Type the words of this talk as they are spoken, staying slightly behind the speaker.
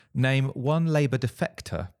Name one Labour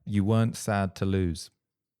defector you weren't sad to lose.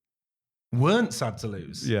 Weren't sad to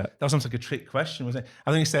lose? Yeah. That sounds like a trick question, wasn't it?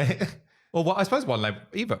 I think you say... Well, I suppose one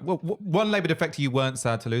Labour... one Labour defector you weren't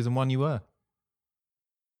sad to lose and one you were.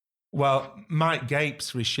 Well, Mike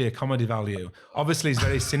Gapes for his sheer comedy value. Obviously, he's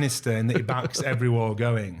very sinister in that he backs every war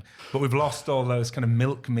going. But we've lost all those kind of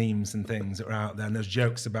milk memes and things that are out there, and those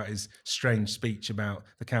jokes about his strange speech about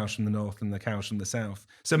the cows from the north and the cows from the south.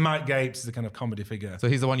 So Mike Gapes is a kind of comedy figure. So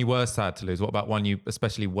he's the one you were sad to lose. What about one you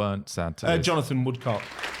especially weren't sad to lose? Jonathan Woodcock.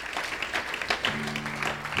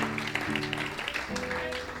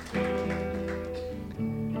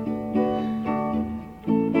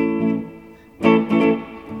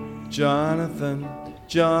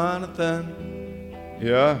 Jonathan,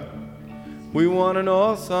 yeah, we want to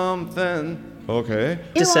know something. Okay.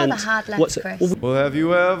 You are the hard left, Chris. Well, have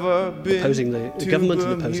you ever been opposing the government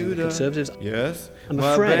and opposing the Conservatives? Yes. I'm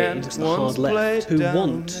afraid it's the hard left who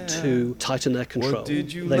want to tighten their control.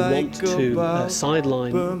 They want to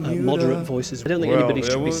sideline moderate voices. I don't think anybody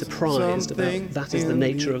should be surprised about that is the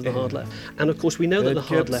nature of the hard left. And of course, we know that the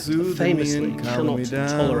hard left famously cannot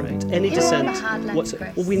tolerate any dissent. Well,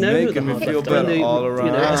 we know that the hard left are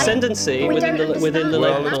in the ascendancy within the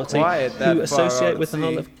Labour Party who associate with the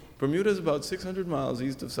hard left. Bermuda's about 600 miles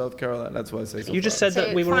east of South Carolina. That's why I say so. You just said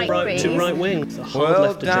that we were too right wing. The hard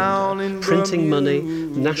left agenda, printing money,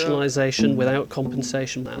 nationalisation without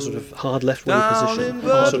compensation, that sort of hard left wing position.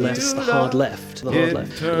 Hard left, the hard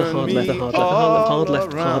left, the hard left, the hard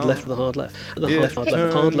left, the hard left, the hard left, hard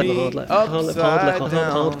left, the hard left, the hard left,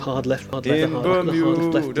 hard left, hard left, hard left, hard left, hard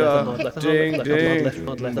left, hard left, hard left,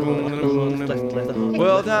 hard left,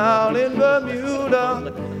 well, down in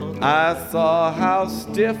Bermuda, I saw how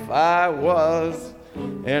stiff I was,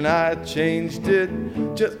 and I changed it.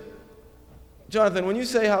 Just, Jonathan, when you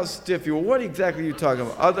say how stiff you were, what exactly are you talking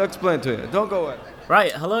about? I'll explain to you. Don't go away.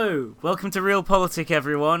 Right, hello. Welcome to Realpolitik,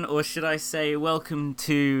 everyone. Or should I say, welcome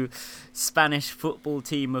to Spanish football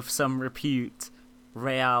team of some repute,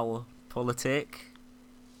 Realpolitik.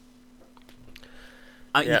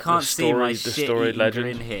 You can't see my shitty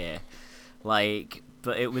grin here.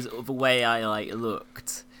 But it was the way I,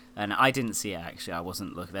 looked. And I didn't see it, actually. I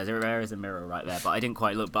wasn't looking. There is a mirror right there, but I didn't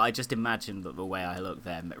quite look. But I just imagined that the way I looked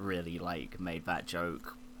there really, made that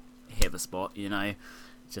joke hit the spot, you know?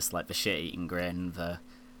 Just, the shit-eating grin,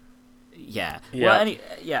 Yeah. Well,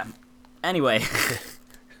 Anyway.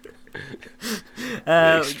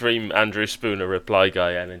 The extreme Andrew Spooner reply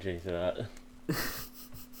guy energy to that.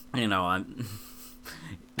 You know,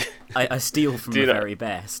 I steal from the very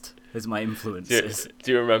best. As my influences.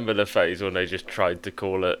 Do you remember the phase when they just tried to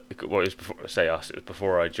call it? Well, it was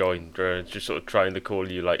before I joined. Just sort of trying to call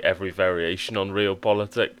you every variation on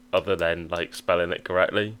Realpolitik, other than spelling it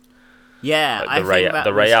correctly. Yeah, I think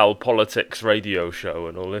the Realpolitik radio show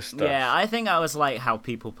and all this stuff. Yeah, I think that was how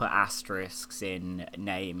people put asterisks in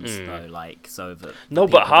names though, so that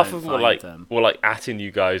but half of them were atting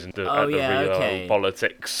you guys at the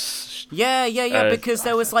Realpolitics. Yeah, because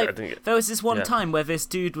there was there was this one time where this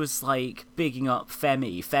dude was bigging up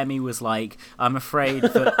Femi. Femi was I'm afraid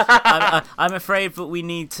that I'm afraid that we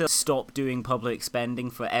need to stop doing public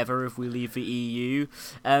spending forever if we leave the EU.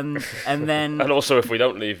 And then and also if we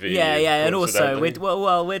don't leave the EU. Yeah, and also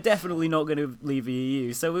we're definitely not going to leave the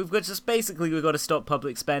EU. So we've got we've got to stop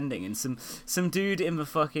public spending. And some dude in the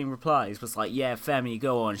fucking replies was yeah, Femi,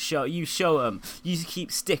 go on, show him. You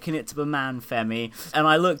keep sticking it to the man, Femi. And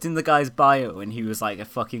I looked in the guy's bio and he was a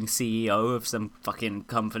fucking CEO of some fucking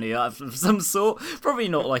company of some sort, probably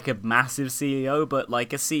not a massive CEO, but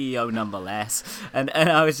a CEO nonetheless. And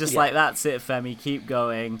I was just that's it, Femi, keep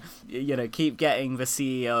going, keep getting the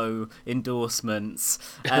CEO endorsements.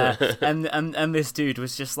 And this dude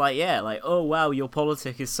was just oh wow, your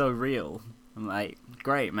politic is so real. I'm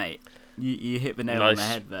great, mate, you hit the nail on the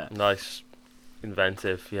head there. Nice,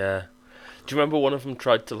 inventive. Yeah. Do you remember one of them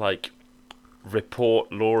tried to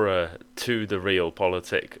report Laura to the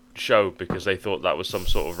Realpolitik show because they thought that was some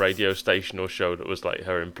sort of radio station or show that was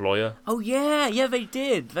her employer? Oh yeah, they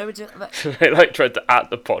did. They were just they tried to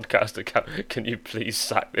at the podcast account. Can you please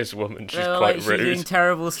sack this woman? She's quite rude. She's doing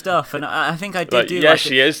terrible stuff, and I think I did do. Yeah,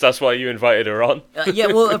 she is. That's why you invited her on.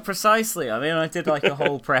 Precisely. I mean, I did a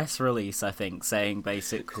whole press release, I think, saying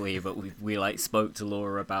basically that we spoke to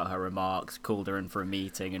Laura about her remarks, called her in for a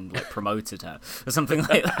meeting, and promoted her or something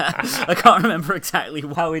like that. I can't remember exactly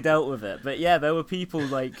how we dealt with it, but yeah, there were people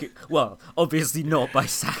well, obviously not by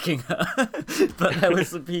sacking her, but there were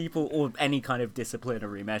some people, or any kind of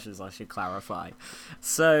disciplinary measures, I should clarify.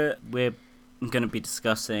 So we're going to be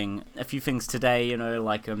discussing a few things today,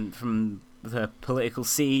 from the political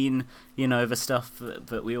scene, the stuff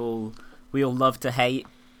that we all love to hate,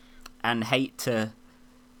 and hate to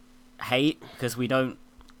hate, because we don't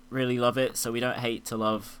really love it, so we don't hate to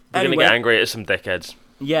love. We're going to get angry at some dickheads.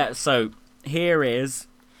 Yeah, so here is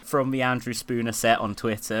from the Andrew Spooner set on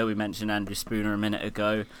Twitter. We mentioned Andrew Spooner a minute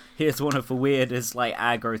ago. Here's one of the weirdest, like,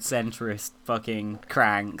 aggro-centrist fucking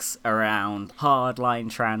cranks around. Hardline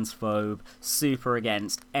transphobe, super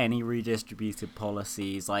against any redistributed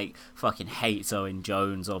policies, like, fucking hates Owen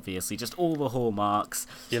Jones, obviously. Just all the hallmarks.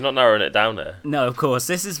 You're not narrowing it down there. No, of course.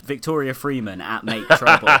 This is Victoria Freeman at Make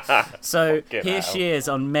Trouble. So here she is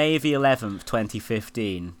on May the 11th,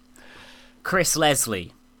 2015. Chris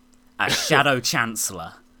Leslie as Shadow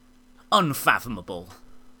Chancellor. Unfathomable.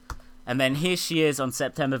 And then here she is on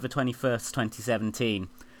September the 21st, 2017.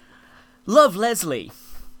 Love Leslie.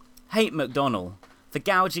 Hate McDonnell. The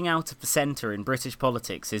gouging out of the centre in British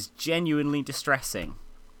politics is genuinely distressing.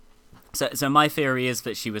 So my theory is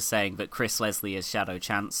that she was saying that Chris Leslie as Shadow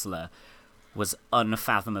Chancellor was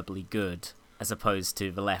unfathomably good, as opposed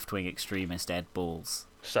to the left-wing extremist Ed Balls.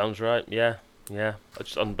 Sounds right, yeah. Yeah,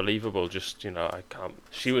 it's unbelievable. Just, I can't.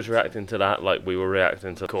 She was reacting to that like we were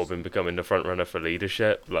reacting to Corbyn becoming the front runner for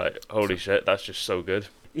leadership. Like, holy shit, that's just so good.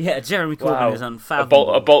 Yeah, Jeremy Corbyn is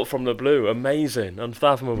unfathomable. A bolt from the blue, amazing,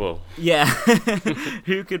 unfathomable. Yeah,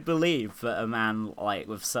 who could believe that a man like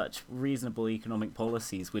with such reasonable economic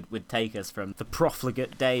policies would take us from the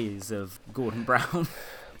profligate days of Gordon Brown?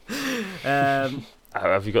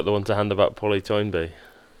 Have you got the one to hand about Polly Toynbee?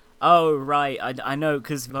 Oh, right. I know,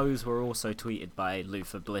 because those were also tweeted by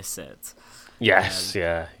Luther Blissett. Yes,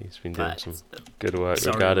 yeah. He's been doing some good work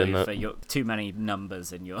regarding Luther, that. You're too many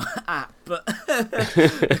numbers in your app, but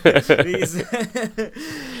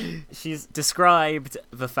she's described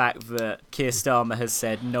the fact that Keir Starmer has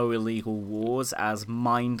said no illegal wars as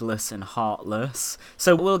mindless and heartless.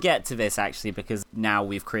 So we'll get to this, actually, because now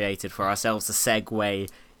we've created for ourselves a segue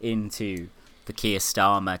into the Keir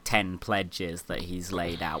Starmer 10 pledges that he's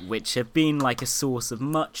laid out, which have been like a source of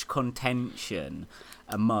much contention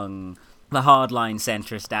among the hardline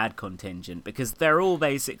centrist ad contingent, because they're all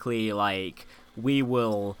basically like, we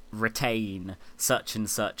will retain such and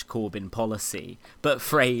such Corbyn policy, but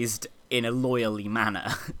phrased in a lawyerly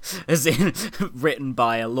manner, as in written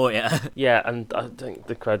by a lawyer. Yeah, and I think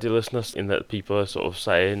the credulousness in that people are sort of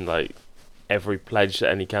saying, like, every pledge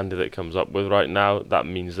that any candidate comes up with right now, that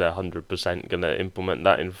means they're 100% going to implement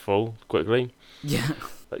that in full quickly. Yeah.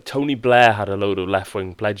 Like, Tony Blair had a load of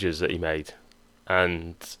left-wing pledges that he made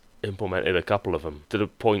and implemented a couple of them to the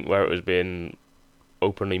point where it was being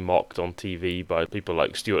openly mocked on TV by people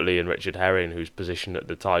like Stuart Lee and Richard Herring, whose position at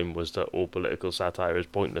the time was that all political satire is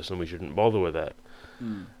pointless and we shouldn't bother with it.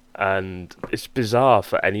 And it's bizarre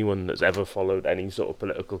for anyone that's ever followed any sort of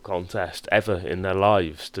political contest ever in their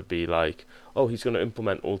lives to be like, oh, he's going to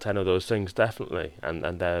implement all 10 of those things, definitely. And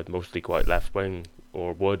they're mostly quite left-wing,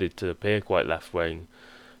 or worded to appear quite left-wing.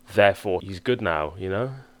 Therefore, he's good now,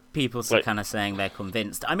 People are kind of saying they're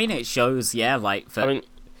convinced. I mean, it shows, that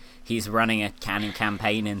he's running a canning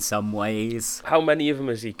campaign in some ways. How many of them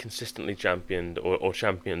has he consistently championed or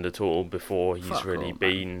championed at all before he's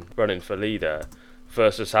been running for leader?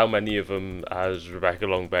 Versus how many of them has Rebecca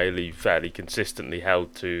Long-Bailey fairly consistently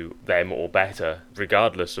held to them or better,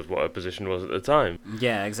 regardless of what her position was at the time?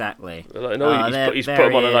 Yeah, exactly. Like, no, he's put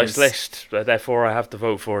him on a nice list, therefore I have to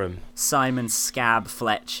vote for him. Simon Scab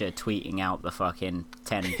Fletcher tweeting out the fucking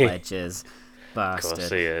 10 pledges. Bastard. Of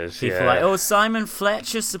course he is, People are like, oh, Simon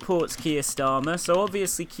Fletcher supports Keir Starmer, so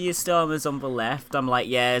obviously Keir Starmer's on the left. I'm like,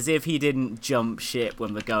 yeah, as if he didn't jump ship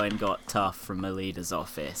when the going got tough from the leader's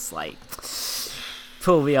office. Like,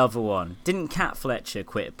 pull the other one. Didn't Kat Fletcher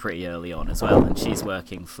quit pretty early on as well, and she's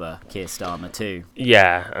working for Keir Starmer too?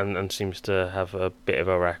 Yeah, and seems to have a bit of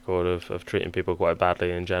a record of treating people quite badly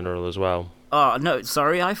in general as well. Oh, no,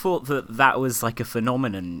 sorry, I thought that was like a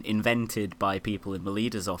phenomenon invented by people in the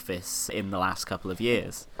leader's office in the last couple of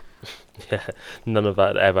years. Yeah, none of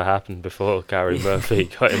that ever happened before Gary Murphy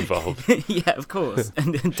got involved. Yeah, of course.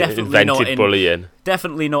 And definitely invented not in bullying.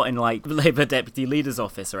 Definitely not in like the Labour Deputy Leader's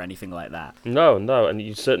office or anything like that. No, and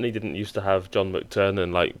you certainly didn't used to have John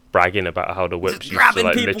McTernan like bragging about how the whips just used to grabbing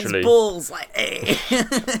like people's literally balls like, hey.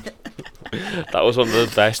 That was one of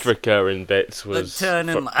the best recurring bits. Was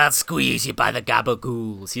McTernan, I'll squeeze you by the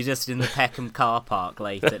gabagools. You're just in the Peckham car park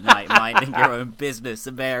late at night, minding your own business,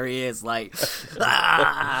 and there he is, like,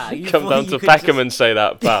 come down to Peckham and say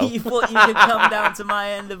that, pal. You thought you could come down to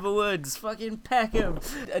my end of the woods, fucking Peckham,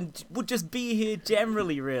 and would just be here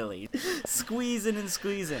generally, really, squeezing and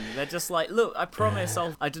squeezing. They're just like, look, I promise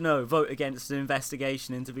I'll, I don't know, vote against an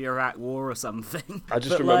investigation into the Iraq War or something. I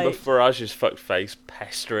just remember Farage's fucked face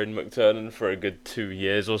pestering McTernan for a good 2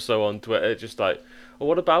 years or so on Twitter, just like, well,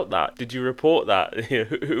 what about that? Did you report that?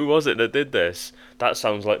 Who was it that did this? That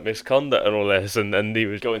sounds like misconduct and all this. And he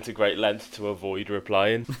was going to great lengths to avoid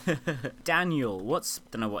replying. Daniel,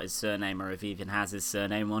 don't know what his surname or if he even has his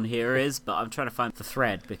surname on here is, but I'm trying to find the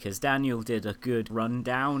thread because Daniel did a good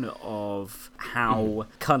rundown of how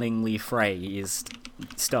cunningly phrased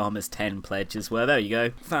Starmer's 10 pledges were. There you go.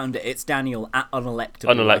 Found it. It's Daniel at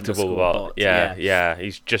unelectable bot. Yeah.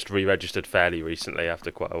 He's just re-registered fairly recently after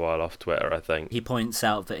quite a while off Twitter, I think. He points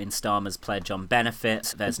out that in Starmer's pledge on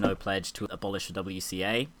benefits, there's no pledge to abolish the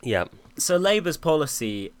WCA. Yeah. So Labour's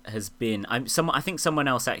policy has been... I think someone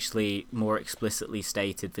else actually more explicitly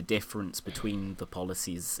stated the difference between the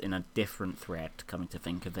policies in a different thread, coming to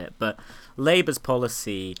think of it. But Labour's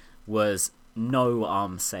policy was no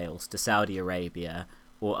arms sales to Saudi Arabia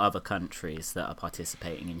or other countries that are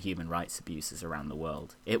participating in human rights abuses around the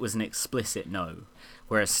world. It was an explicit no.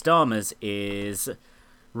 Whereas Starmer's is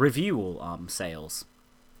review all arms sales.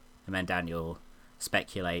 And then Daniel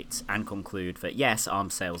speculate and conclude that yes,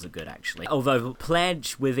 arms sales are good actually. Although the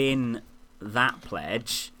pledge within that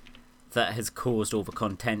pledge that has caused all the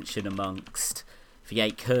contention amongst the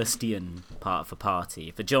Kirstian part of the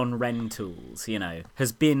party, the John Rentals,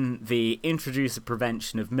 has been the Introduce a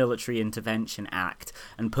Prevention of Military Intervention Act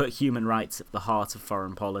and put human rights at the heart of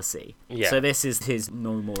foreign policy. Yeah. So this is his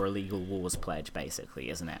No More Illegal Wars pledge, basically,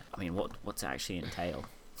 isn't it? I mean, what's it actually entail?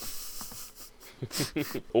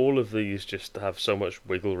 All of these just have so much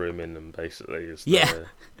wiggle room in them, basically. The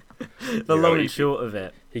long and short of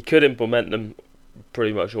it. He could implement them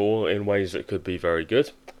pretty much all in ways that could be very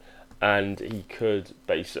good, and he could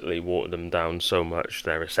basically water them down so much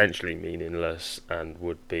they're essentially meaningless and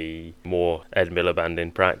would be more Ed Miliband in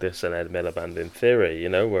practice and Ed Miliband in theory,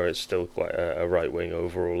 where it's still quite a right-wing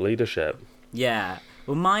overall leadership. Yeah.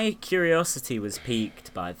 Well, my curiosity was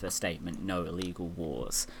piqued by the statement, no illegal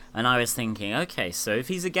wars. And I was thinking, okay, so if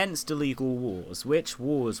he's against illegal wars, which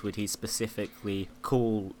wars would he specifically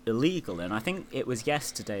call illegal? And I think it was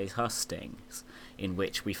yesterday's hustings in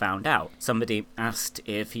which we found out. Somebody asked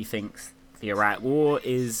if he thinks the Iraq War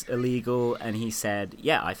is illegal, and he said,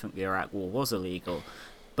 yeah, I think the Iraq War was illegal.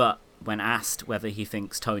 But when asked whether he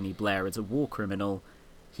thinks Tony Blair is a war criminal,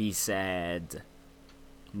 he said,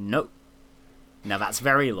 no. Now that's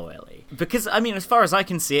very loyally. Because, I mean, as far as I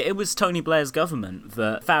can see it was Tony Blair's government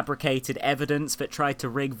that fabricated evidence, that tried to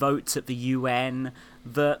rig votes at the UN,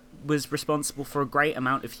 that was responsible for a great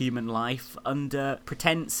amount of human life under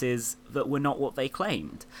pretenses that were not what they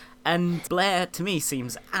claimed. And Blair, to me,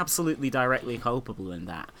 seems absolutely directly culpable in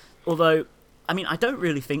that. Although, I mean, I don't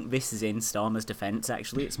really think this is in Starmer's defence,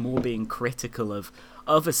 actually. It's more being critical of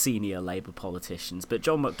other senior Labour politicians. But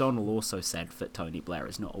John McDonnell also said that Tony Blair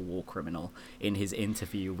is not a war criminal in his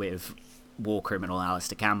interview with war criminal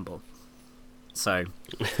Alistair Campbell. So,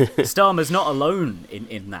 Starmer's not alone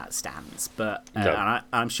in that stance. But No. and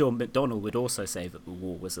I'm sure McDonnell would also say that the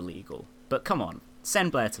war was illegal. But come on,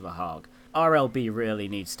 send Blair to the Hague. RLB really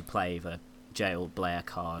needs to play the jail Blair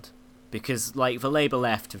card. Because, like, the Labour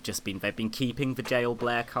left they've been keeping the jail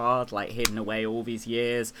Blair card, like, hidden away all these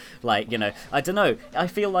years. Like, I don't know, I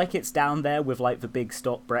feel like it's down there with, like, the big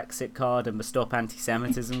Stop Brexit card and the Stop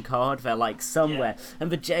Anti-Semitism card. They're, like, somewhere. Yeah.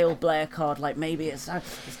 And the jail Blair card, like, maybe it's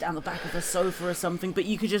down the back of the sofa or something, but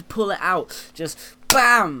you could just pull it out. Just,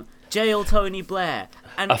 bam! Jail Tony Blair.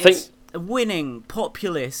 And it's a winning,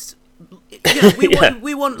 populist...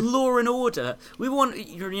 we want law and order. We want,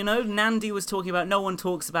 Nandi was talking about no one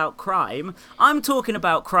talks about crime. I'm talking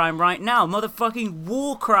about crime right now. Motherfucking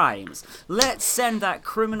war crimes. Let's send that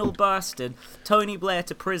criminal bastard Tony Blair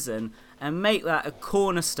to prison and make that a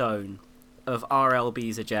cornerstone of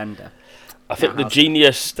RLB's agenda. I think the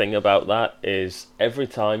genius thing about that is every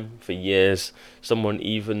time for years someone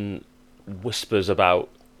even whispers about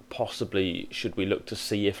possibly should we look to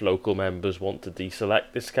see if local members want to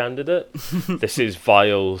deselect this candidate. This is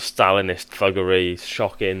vile Stalinist thuggery,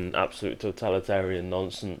 shocking, absolute totalitarian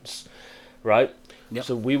nonsense, right? Yep.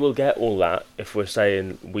 So we will get all that if we're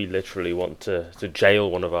saying we literally want to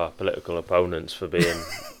jail one of our political opponents for being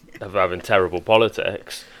of having terrible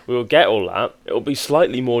politics. We will get all that. It will be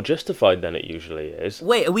slightly more justified than it usually is.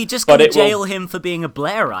 Wait, are we just going to jail him for being a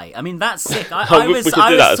Blairite? I mean, that's sick. I was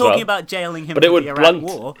talking about jailing him for the Iraq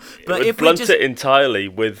War. But it would blunt it entirely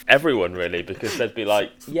with everyone, really, because they'd be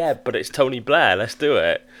like, yeah, but it's Tony Blair, let's do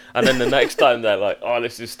it. And then the next time they're like, oh,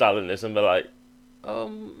 this is Stalinism, they're like,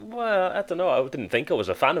 well, I don't know. I didn't think I was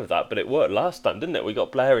a fan of that, but it worked last time, didn't it? We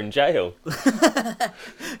got Blair in jail.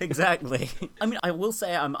 Exactly. I mean, I will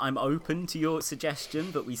say I'm open to your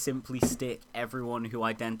suggestion that we simply stick everyone who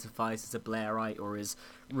identifies as a Blairite or is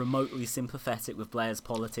remotely sympathetic with Blair's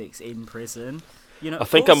politics in prison. I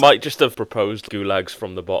think I might just have proposed gulags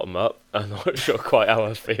from the bottom up. I'm not sure quite how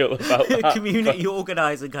I feel about that. Community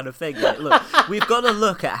organising kind of thing. Like, look, we've got to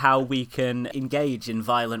look at how we can engage in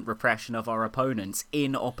violent repression of our opponents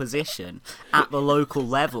in opposition at the local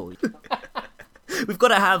level. We've got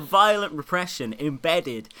to have violent repression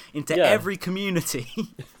embedded into every community.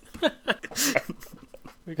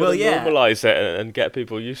 We've got to normalise it and get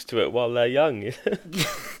people used to it while they're young.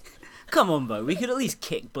 Come on, Bo. We could at least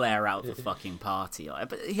kick Blair out the fucking party.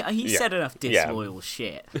 But he said enough disloyal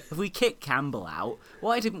shit. If we kick Campbell out,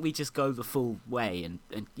 why didn't we just go the full way and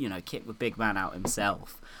kick the big man out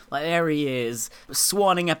himself? Like, there he is,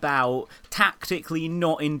 swanning about, tactically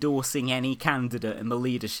not endorsing any candidate in the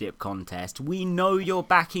leadership contest. We know you're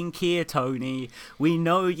backing Keir, Tony. We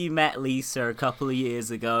know you met Lisa a couple of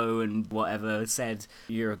years ago and whatever, said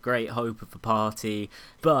you're a great hope of the party.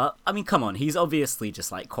 But, I mean, come on, he's obviously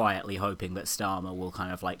just, like, quietly hoping that Starmer will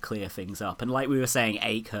kind of, like, clear things up. And like we were saying,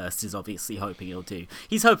 Akehurst is obviously hoping he'll do.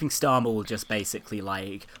 He's hoping Starmer will just basically,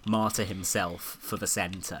 like, martyr himself for the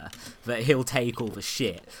centre. That he'll take all the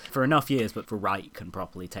shit for enough years, but the right can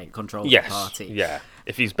properly take control of the party. Yeah.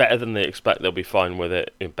 If he's better than they expect, they'll be fine with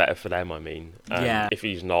it. Better for them, I mean. If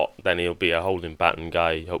he's not, then he'll be a holding baton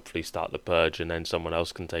guy, hopefully start the purge, and then someone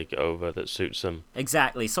else can take it over that suits him.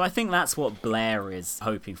 Exactly. So I think that's what Blair is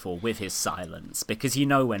hoping for with his silence, because you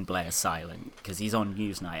know when Blair's silent, because he's on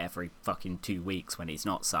Newsnight every fucking 2 weeks when he's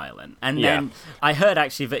not silent. And then I heard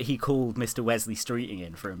actually that he called Mr. Wesley Streeting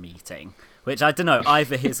in for a meeting, which I don't know,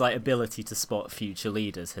 either his like ability to spot future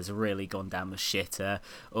leaders has really gone down the shitter,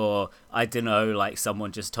 or I don't know, like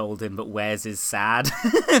someone just told him that Wes is sad.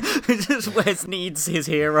 Just Wes needs his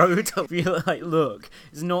hero to be like, look,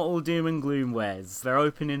 it's not all doom and gloom, Wes. They're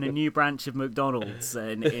opening a new branch of McDonald's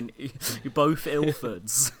in both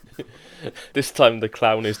Ilfords. This time the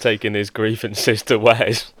clown is taking his grief and sister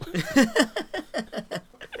Wes.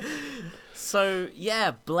 So,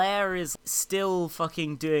 yeah, Blair is still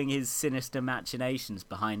fucking doing his sinister machinations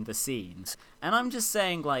behind the scenes. And I'm just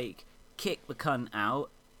saying, like, kick the cunt out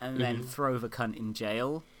and then throw the cunt in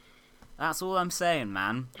jail. That's all I'm saying,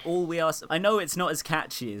 man. All we are... I know it's not as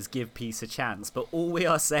catchy as give peace a chance, but all we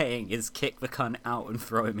are saying is kick the cunt out and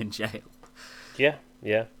throw him in jail. Yeah.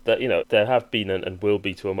 That, there have been and will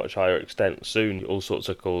be to a much higher extent soon all sorts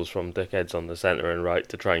of calls from dickheads on the centre and right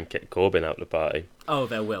to try and kick Corbyn out the party. Oh,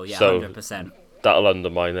 there will, yeah, so 100%. That'll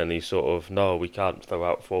undermine any sort of, no, we can't throw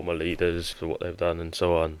out former leaders for what they've done and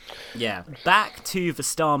so on. Yeah. Back to the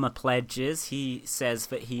Starmer pledges, he says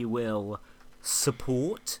that he will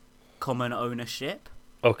support common ownership.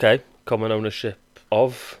 Okay, common ownership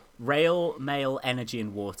of... Rail, mail, energy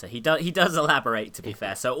and water. He does elaborate, to be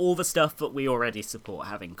fair. So all the stuff that we already support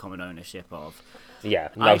having common ownership of. Yeah,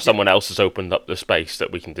 now someone else has opened up the space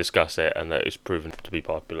that we can discuss it and that it's proven to be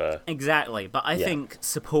popular. Exactly, but I think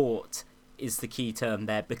support is the key term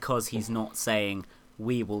there, because he's not saying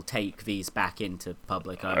we will take these back into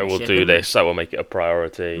public ownership. I will do this, I will make it a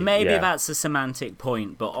priority. Maybe that's a semantic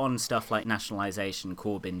point, but on stuff like nationalisation,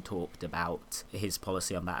 Corbyn talked about his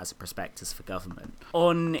policy on that as a prospectus for government.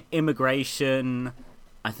 On immigration,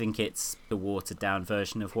 I think it's the watered-down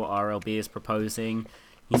version of what RLB is proposing.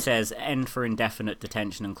 He says, end for indefinite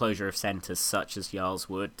detention and closure of centres such as Yarl's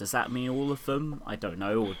Wood. Does that mean all of them? I don't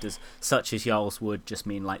know. Or does such as Yarl's Wood just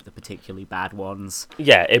mean like the particularly bad ones?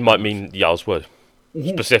 Yeah, it might mean Yarl's Wood.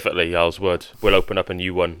 Specifically, Yarl's Wood. We'll open up a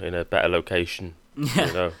new one in a better location.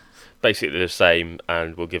 Basically the same,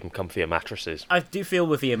 and we'll give them comfier mattresses. I do feel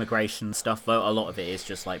with the immigration stuff, though, a lot of it is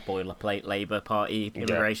just like boilerplate Labour Party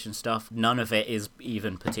immigration stuff. None of it is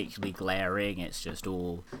even particularly glaring. It's just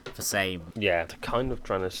all the same. Yeah, they're kind of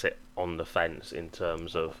trying to sit on the fence in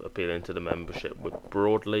terms of appealing to the membership with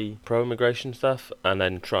broadly pro-immigration stuff, and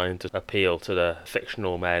then trying to appeal to the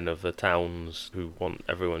fictional men of the towns who want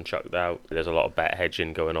everyone chucked out. There's a lot of bet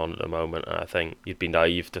hedging going on at the moment, and I think you'd be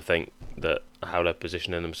naive to think that how they're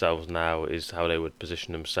positioning themselves now is how they would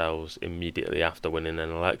position themselves immediately after winning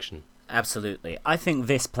an election. Absolutely. I think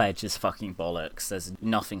this pledge is fucking bollocks. There's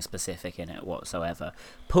nothing specific in it whatsoever.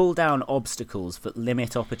 Pull down obstacles that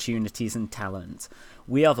limit opportunities and talent.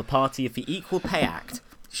 We are the party of the Equal Pay Act,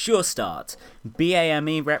 Sure Start,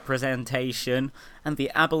 BAME representation, and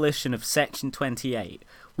the abolition of Section 28.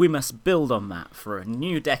 We must build on that for a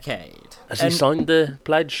new decade. Has he signed the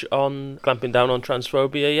pledge on clamping down on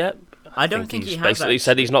transphobia yet? I don't think he has. Basically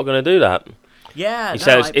said he's not going to do that. Yeah, he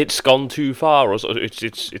says it's gone too far, or it's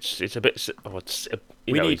a bit.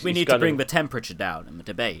 We need to bring the temperature down in the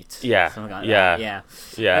debate. Yeah, like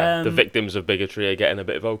that. The victims of bigotry are getting a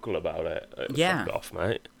bit vocal about it. Fuck off,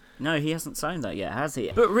 mate. No, he hasn't signed that yet, has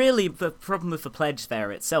he? But really, the problem with the pledge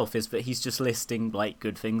there itself is that he's just listing like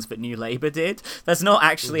good things that New Labour did. There's not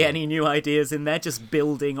actually any new ideas in there, just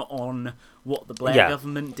building on what the Blair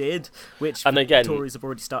government did, which the Tories have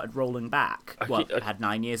already started rolling back. Had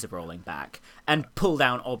 9 years of rolling back, and pull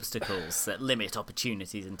down obstacles that limit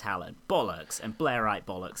opportunities and talent. Bollocks, and Blairite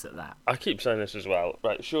bollocks at that. I keep saying this as well.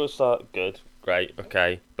 Right, Sure Start, good, great,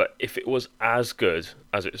 okay. But if it was as good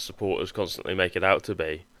as its supporters constantly make it out to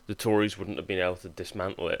be, the Tories wouldn't have been able to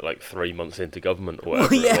dismantle it like 3 months into government or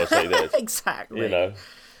whatever it was they did. Exactly. You know?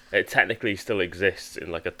 It technically still exists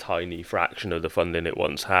in like a tiny fraction of the funding it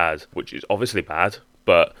once had, which is obviously bad,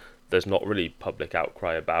 but there's not really public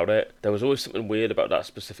outcry about it. There was always something weird about that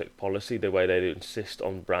specific policy, the way they insist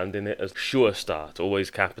on branding it as Sure Start, always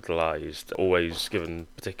capitalised, always given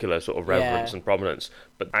particular sort of reverence and prominence.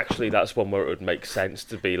 But actually that's one where it would make sense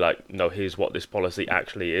to be like, no, here's what this policy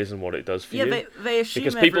actually is and what it does for you. Yeah, they assume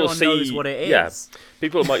because everyone knows what it is. Yeah,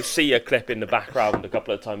 people might see a clip in the background a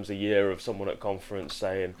couple of times a year of someone at conference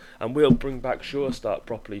saying, and we'll bring back Sure Start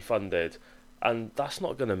properly funded. And that's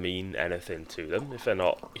not going to mean anything to them if they're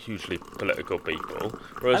not hugely political people.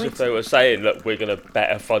 Whereas if they were saying, look, we're going to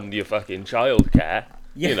better fund your fucking childcare,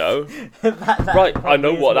 you know. Right, I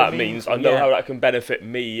know what that means. I know how that can benefit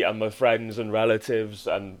me and my friends and relatives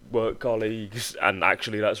and work colleagues. And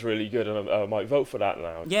actually, that's really good. And I might vote for that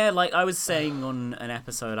now. Yeah, like I was saying on an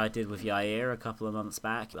episode I did with Yair a couple of months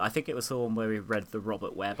back. I think it was the one where we read the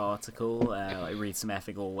Robert Webb article. I read some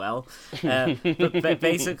effing Orwell. But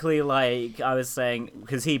basically, like I was saying,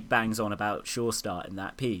 because he bangs on about Sure Start in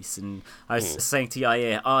that piece. And I was saying to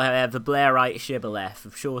Yair, I have the Blairite shibboleth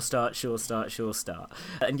of Sure Start, Sure Start, Sure Start.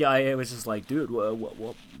 And Yair was just like, dude,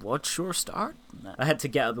 what Sure Start? I had to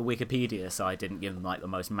get up the Wikipedia, so I didn't give them like the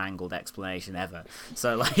most mangled explanation ever.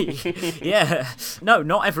 So like, yeah, no,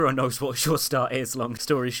 not everyone knows what Sure Start is. Long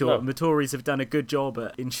story short, and the Tories have done a good job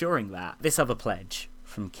at ensuring that. This other pledge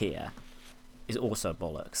from Keir is also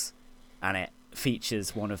bollocks, and it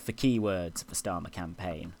features one of the key words of the Starmer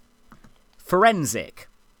campaign: forensic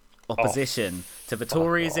opposition to the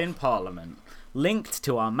Tories in Parliament. Linked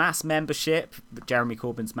to our mass membership, Jeremy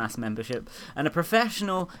Corbyn's mass membership, and a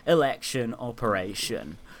professional election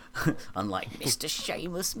operation. Unlike Mr.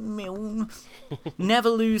 Seamus Milne. Never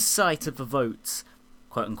lose sight of the votes,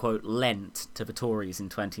 quote-unquote, lent to the Tories in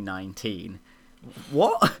 2019.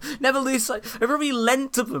 What? Never lose sight? I probably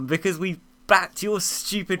lent to them because we backed your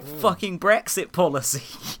stupid fucking Brexit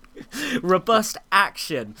policy. Robust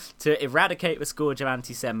action to eradicate the scourge of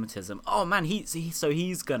anti-Semitism. Oh man,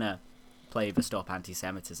 he's gonna play the Stop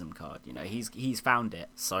Anti-Semitism card. You know, he's found it.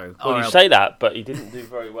 So well, you say that, but he didn't do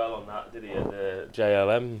very well on that, did he? At the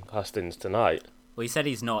JLM hustings tonight. Well, he said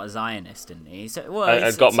he's not a Zionist, didn't he?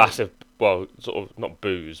 And got massive, well, sort of not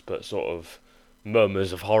boos, but sort of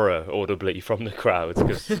murmurs of horror audibly from the crowd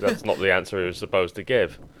because that's not the answer he was supposed to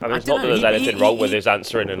give. I mean, it's not that there's anything wrong with his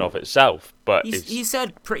answer in and of itself, but he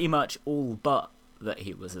said pretty much all but that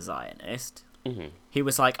he was a Zionist. Mm-hmm. He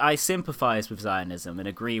was like, I sympathise with Zionism and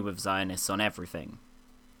agree with Zionists on everything,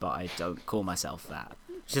 but I don't call myself that.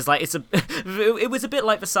 Which is like, it was a bit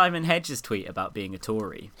like the Simon Hedges tweet about being a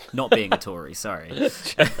Tory. Not being a Tory, sorry.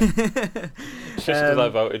 Just because I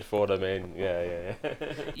voted for them in, yeah.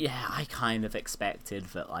 Yeah, I kind of expected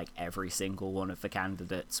that like every single one of the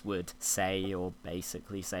candidates would say or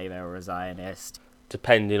basically say they were a Zionist.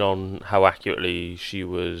 Depending on how accurately she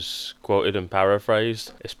was quoted and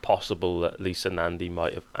paraphrased, it's possible that Lisa Nandy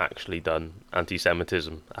might have actually done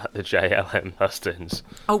anti-Semitism at the JLM hustings.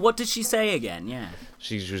 Oh, what did she say again? Yeah.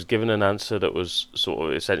 She was given an answer that was sort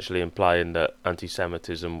of essentially implying that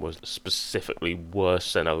anti-Semitism was specifically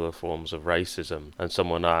worse than other forms of racism. And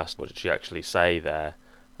someone asked, what did she actually say there?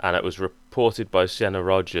 And it was reported by Sienna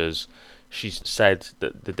Rogers. She said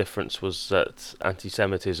that the difference was that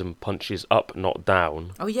anti-Semitism punches up, not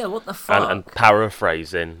down. Oh yeah, what the fuck? And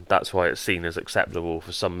paraphrasing, that's why it's seen as acceptable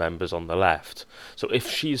for some members on the left. So if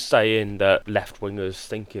she's saying that left-wingers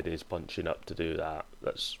think it is punching up to do that,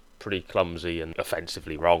 that's pretty clumsy and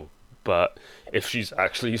offensively wrong. But if she's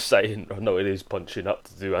actually saying, oh, no, it is punching up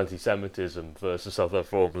to do anti-Semitism versus other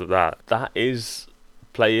forms of that is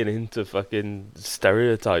playing into fucking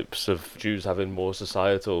stereotypes of Jews having more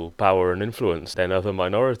societal power and influence than other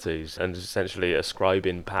minorities, and essentially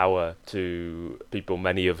ascribing power to people,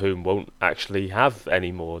 many of whom won't actually have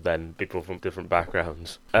any more than people from different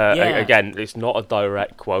backgrounds. Again, it's not a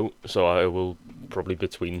direct quote, so I will probably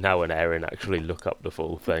between now and airing actually look up the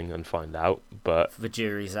full thing and find out. But the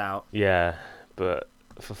jury's out. Yeah, but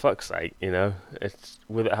for fuck's sake, you know, it's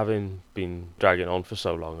with it having been dragging on for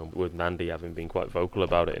so long, and with Nandy having been quite vocal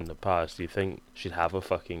about it in the past, you think she'd have a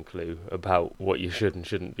fucking clue about what you should and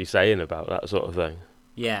shouldn't be saying about that sort of thing.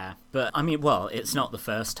 Yeah, but I mean, well, it's not the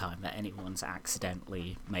first time that anyone's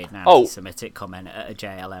accidentally made an anti-Semitic comment at a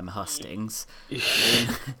JLM hustings.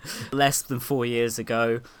 Less than 4 years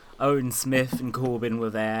ago, Owen Smith and Corbyn were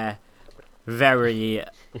there. Very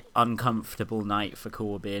uncomfortable night for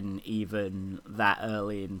Corbyn, even that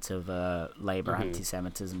early into the Labour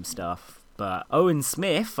anti-Semitism stuff. But Owen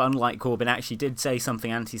Smith, unlike Corbyn, actually did say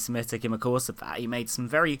something anti-Semitic in the course of that. He made some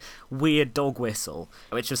very weird dog whistle,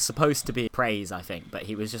 which was supposed to be praise, I think. But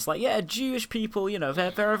he was just like, yeah, Jewish people, you know,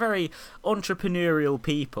 they're a very entrepreneurial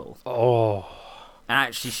people. Oh. And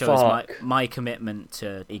actually shows my commitment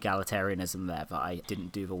to egalitarianism there, that I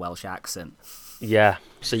didn't do the Welsh accent. Yeah,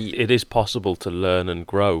 see, it is possible to learn and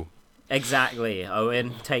grow. Exactly,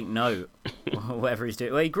 Owen, take note. Whatever he's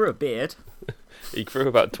doing. Well, he grew a beard. He grew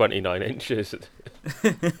about 29 inches.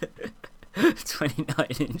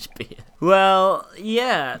 29-inch beard. Well,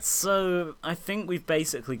 yeah, so I think we've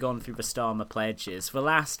basically gone through the Starmer pledges. The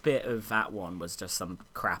last bit of that one was just some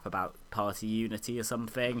crap about party unity or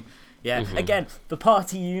something. Yeah, again, the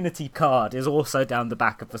party unity card is also down the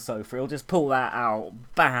back of the sofa. He'll just pull that out.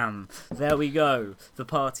 Bam! There we go. The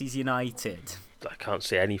party's united. I can't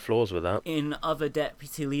see any flaws with that. In other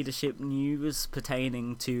deputy leadership news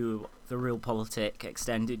pertaining to the Realpolitik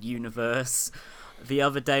extended universe, the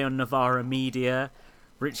other day on Novara Media,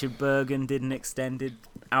 Richard Bergen did an extended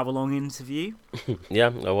hour-long interview.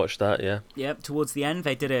 Yeah, I watched that, yeah. Yep, towards the end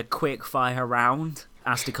they did a quick fire round,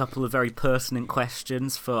 asked a couple of very pertinent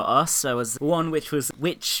questions for us. So as one which was,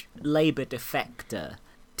 which Labour defector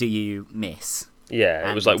do you miss?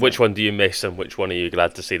 Yeah, it was like, which one do you miss and which one are you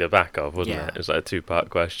glad to see the back of, wasn't it? It was like a two-part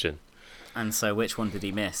question. And so which one did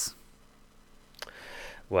he miss?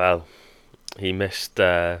 Well, he missed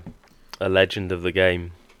a legend of the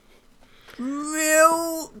game.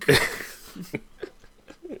 Milk!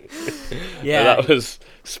 Yeah. That was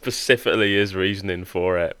specifically his reasoning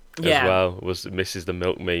for it as well, was misses the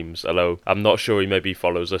milk memes. Although I'm not sure he maybe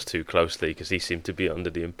follows us too closely, because he seemed to be under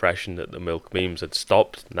the impression that the milk memes had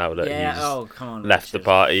stopped now that he's left the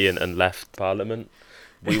party and left Parliament.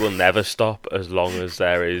 We will never stop as long as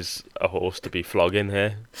there is a horse to be flogging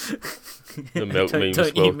here. The milk memes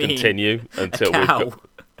will continue until we've got...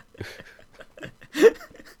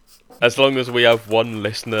 As long as we have one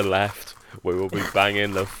listener left, we will be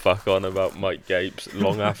banging the fuck on about Mike Gapes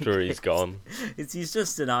long after he's gone. He's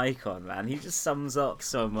just an icon, man. He just sums up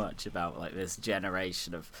so much about like this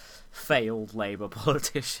generation of failed Labour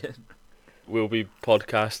politicians. We'll be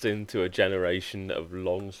podcasting to a generation that have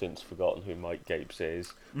long since forgotten who Mike Gapes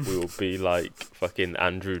is. We will be like fucking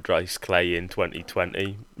Andrew Dice Clay in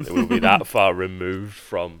 2020. It will be that far removed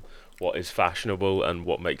from what is fashionable and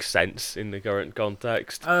what makes sense in the current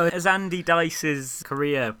context. Oh, has Andy Dice's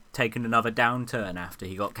career taken another downturn after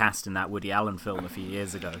he got cast in that Woody Allen film a few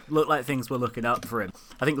years ago? Looked like things were looking up for him.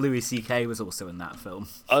 I think Louis C.K. was also in that film.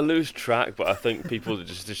 I lose track, but I think people are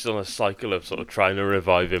just on a cycle of sort of trying to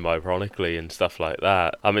revive him ironically and stuff like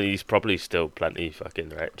that. I mean, he's probably still plenty fucking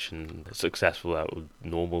rich and successful out of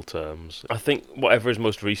normal terms. I think whatever his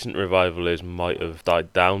most recent revival is might have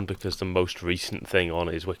died down, because the most recent thing on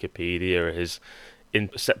his Wikipedia is in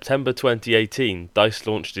September 2018, Dice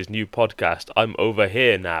launched his new podcast, I'm Over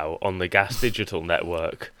Here Now, on the Gas Digital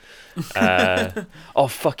Network. Oh,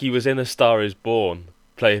 fuck, he was in A Star Is Born,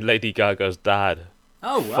 playing Lady Gaga's dad.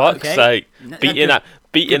 Oh, fuck's sake. Beating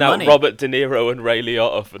out Robert De Niro and Ray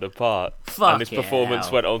Liotta for the part. And his performance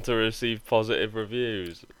went on to receive positive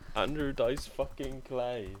reviews. Andrew Dice fucking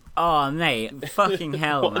Clay. Oh, mate, fucking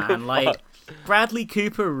hell, man. Like, Bradley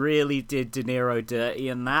Cooper really did De Niro dirty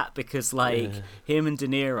in that, because, like, him and De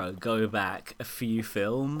Niro go back a few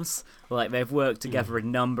films. Like, they've worked together a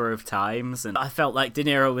number of times, and I felt like De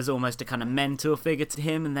Niro was almost a kind of mentor figure to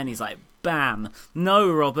him, and then he's like, bam,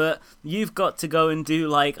 no, Robert, you've got to go and do,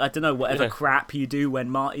 like, I don't know, whatever crap you do when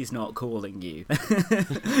Marty's not calling you.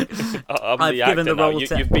 I'm the actor now.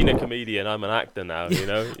 You've been a comedian, I'm an actor now, you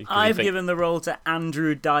know? I've given the role to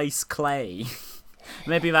Andrew Dice Clay.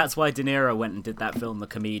 Maybe that's why De Niro went and did that film, The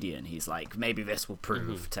Comedian. He's like, maybe this will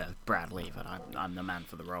prove to Bradley that I'm the man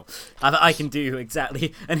for the role. I can do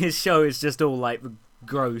exactly... And his show is just all, like,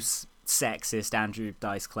 gross, sexist Andrew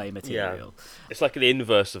Dice Clay material. Yeah. It's like the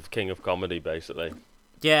inverse of King of Comedy, basically.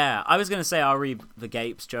 Yeah, I was going to say I'll read the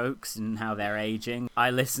Gapes jokes and how they're aging.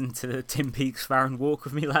 I listened to Tim Peake's Farron Walk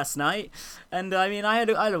with me last night, and I mean, I had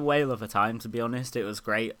a whale of a time, to be honest. It was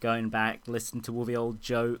great going back, listening to all the old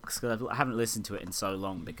jokes, because I haven't listened to it in so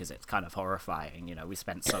long because it's kind of horrifying. You know, we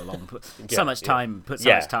spent so long, put so much time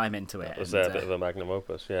into it. It was a bit of a magnum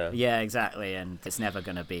opus, yeah. Yeah, exactly, and it's never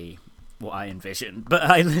going to be what I envisioned, but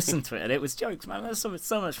I listened to it and it was jokes, man. There's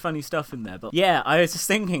so much funny stuff in there. But yeah, I was just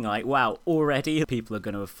thinking, like, wow, already people are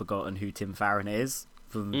going to have forgotten who Tim Farron is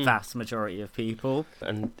for the vast majority of people.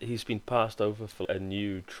 And he's been passed over for a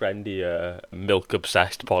new, trendier,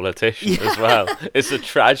 milk-obsessed politician as well. It's the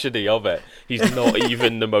tragedy of it. He's not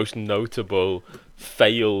even the most notable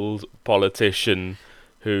failed politician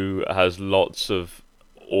who has lots of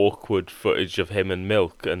awkward footage of him and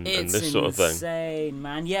Milk and this sort of thing. It's insane,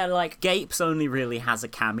 man. Yeah, like, Gapes only really has a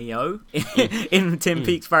cameo in Tim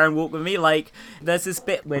Peake's Farron Walk With Me. Like, there's this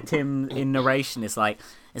bit where Tim, in narration, is like,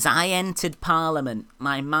 as I entered Parliament,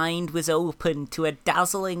 my mind was open to a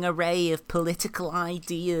dazzling array of political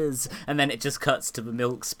ideas. And then it just cuts to the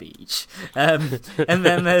Milk speech. And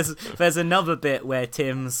then there's another bit where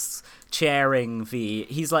Tim's chairing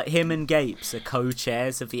he's like, him and Gapes are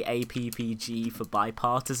co-chairs of the APPG for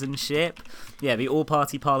bipartisanship. Yeah, the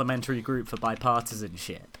all-party parliamentary group for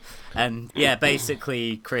bipartisanship. And yeah,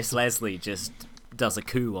 basically Chris Leslie just does a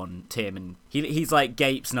coup on Tim, and he's like,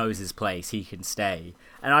 Gapes knows his place, he can stay.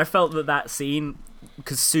 And I felt that scene,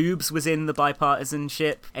 because Soobs was in the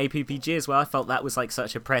bipartisanship APPG as well, I felt that was like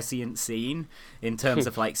such a prescient scene in terms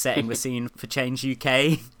of like setting the scene for Change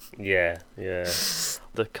UK. Yeah.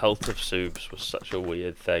 The cult of Soobs was such a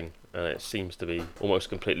weird thing, and it seems to be almost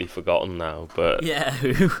completely forgotten now, but yeah.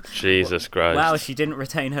 Jesus Christ. Wow, she didn't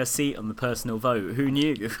retain her seat on the personal vote. Who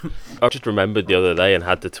knew? I just remembered the other day and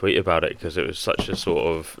had to tweet about it because it was such a sort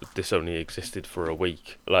of, this only existed for a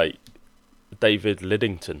week. Like, David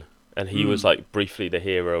Liddington. And he was like briefly the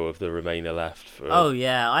hero of the Remainer left for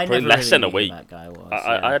I never less than a really week. Knew that guy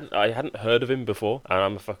was. I hadn't heard of him before, and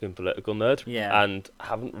I'm a fucking political nerd. Yeah. And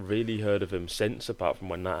haven't really heard of him since, apart from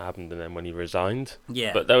when that happened and then when he resigned.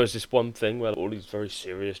 Yeah. But there was this one thing where all these very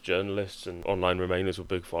serious journalists and online Remainers with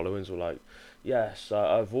big followings were like, yes,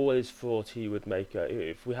 I've always thought he would make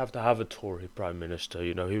if we have to have a Tory Prime Minister,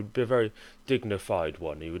 you know, he would be a very dignified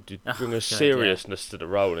one. He would bring a seriousness to the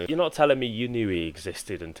role. And you're not telling me you knew he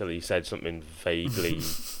existed until he said something vaguely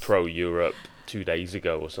pro-Europe 2 days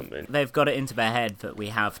ago or something. They've got it into their head that we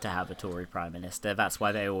have to have a Tory Prime Minister. That's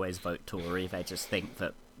why they always vote Tory. They just think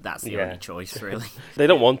that that's the only choice, really. They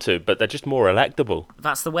don't want to, but they're just more electable.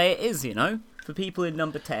 That's the way it is, you know? For people in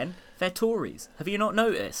number 10, they're Tories. Have you not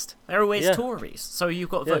noticed? They're always Tories, so you've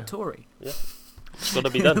got to vote Tory. Yeah, it's got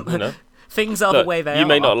to be done, you know? Things are the way they are. You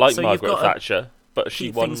may not like so Margaret Thatcher, but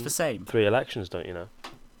she won things the same. 3 elections, don't you know?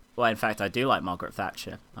 Well, in fact, I do like Margaret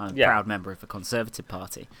Thatcher. I'm a proud member of the Conservative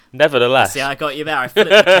Party. Nevertheless. See, I got you there. I flipped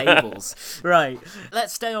the tables. Right.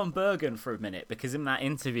 Let's stay on Bergen for a minute, because in that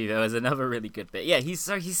interview there was another really good bit. Yeah, he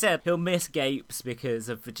said he'll miss Gapes because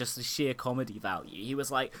of just the sheer comedy value. He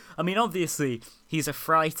was like, I mean, obviously, he's a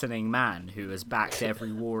frightening man who has backed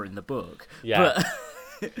every war in the book. Yeah.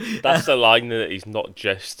 But that's the line that he's not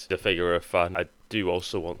just a figure of fun. I do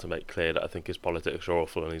also want to make clear that I think his politics are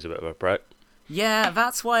awful and he's a bit of a prick. Yeah,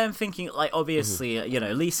 that's why I'm thinking, like, obviously, you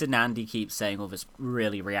know, Lisa Nandy keeps saying all this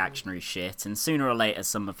really reactionary shit, and sooner or later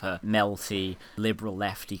some of her melty, liberal,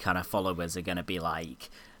 lefty kind of followers are going to be like,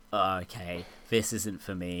 oh, okay, this isn't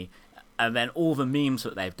for me. And then all the memes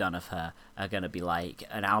that they've done of her are going to be like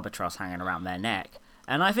an albatross hanging around their neck.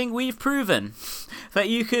 And I think we've proven that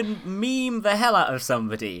you can meme the hell out of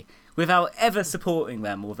somebody without ever supporting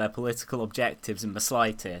them or their political objectives in the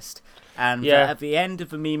slightest. And at the end of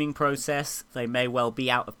the memeing process, they may well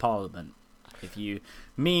be out of Parliament if you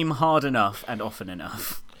meme hard enough and often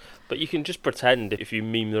enough. But you can just pretend if you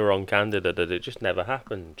meme the wrong candidate that it just never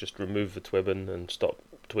happened. Just remove the Twibbon and stop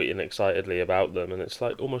tweeting excitedly about them, and it's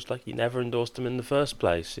like almost like you never endorsed them in the first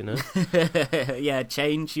place, you know? Yeah,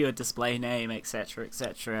 change your display name, etc.,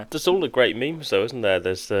 etc. There's all the great memes, though, isn't there?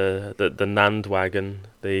 There's the Nandwagon,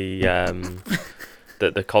 the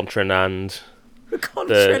Contra Nand,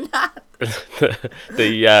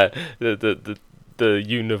 the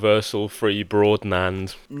universal free broad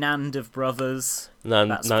Nand. Nand of Brothers.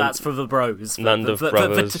 That's for the bros. Nand of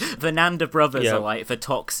Brothers. The Nand of Brothers are like the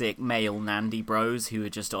toxic male Nandy bros who are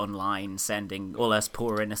just online sending all us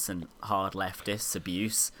poor innocent hard leftists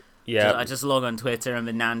abuse. Yeah. I just log on Twitter and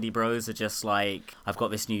the Nandy bros are just like, I've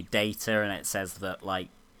got this new data and it says that like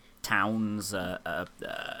towns are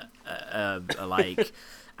like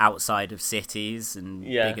outside of cities and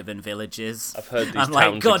bigger than villages. I've heard these I'm like,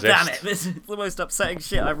 towns God damn exist. it, this is the most upsetting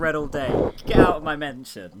shit I've read all day. Get out of my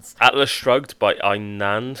mentions. Atlas Shrugged by Ayn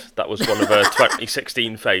Nand. That was one of her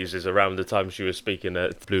 2016 phases around the time she was speaking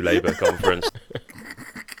at the Blue Labour conference.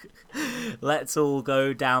 Let's all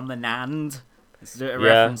go down the Nand. It's a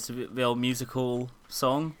reference to the old musical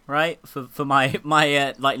song, right? For my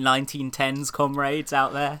like 1910s comrades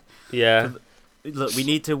out there. Yeah. Look, we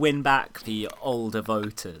need to win back the older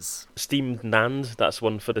voters. Steamed Nand. That's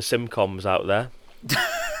one for the Simcoms out there.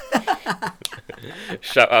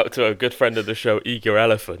 Shout out to a good friend of the show, Eager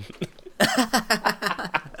Elephant.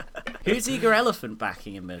 Who's Eager Elephant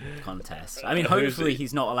backing in the contest? I mean, hopefully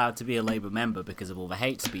he's not allowed to be a Labour member because of all the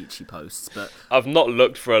hate speech he posts, but... I've not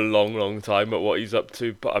looked for a long, long time at what he's up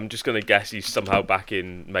to, but I'm just going to guess he's somehow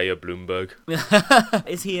backing Mayor Bloomberg.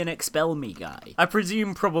 Is he an Expel Me guy? I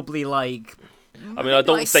presume probably, like... I mean, I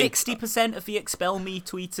don't think 60% of the Expel Me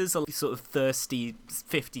tweeters are sort of thirsty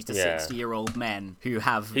 50 to 60-year-old men who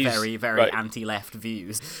have very, very anti-left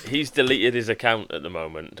views. He's deleted his account at the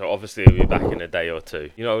moment. Obviously, he'll be back in a day or two.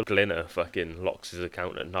 You know, Glinner fucking locks his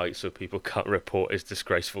account at night so people can't report his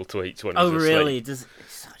disgraceful tweets when he's asleep. Oh, really?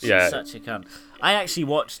 Such a cunt. I actually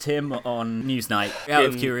watched him on Newsnight out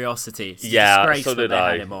of curiosity. It's disgraceful so did they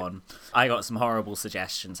I. had him on. I got some horrible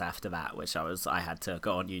suggestions after that, which I had to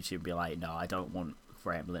go on YouTube and be like, no, I don't want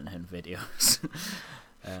Graham Linehan videos.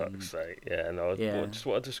 Fuck's sake. Just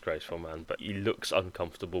what a disgraceful man. But he looks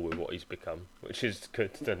uncomfortable with what he's become, which is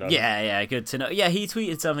good to know. Yeah, good to know. Yeah, he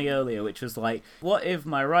tweeted something earlier which was like, what if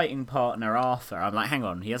my writing partner Arthur... I'm like, hang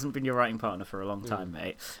on, he hasn't been your writing partner for a long time,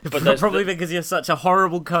 mate. But probably because you're such a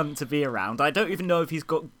horrible cunt to be around. I don't even know if he's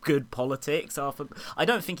got good politics, Arthur. I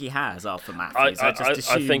don't think he has, Arthur Matthews.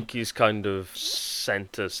 I think he's kind of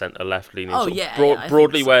centre left leaning. Oh,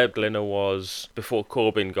 broadly where Glinner was before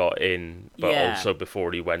Corbyn got in, but also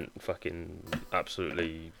before he went fucking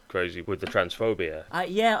absolutely crazy with the transphobia.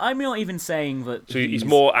 I'm not even saying that. So he's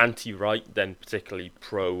more anti-right than particularly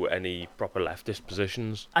pro any proper leftist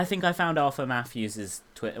positions. I think I found Arthur Matthews'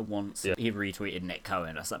 Twitter once. Yeah. He retweeted Nick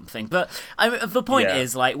Cohen or something. But the point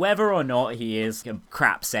is, like, whether or not he is a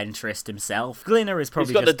crap centrist himself, Glinner is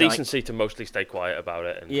probably he's got just the decency to mostly stay quiet about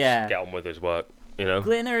it and just get on with his work. You know?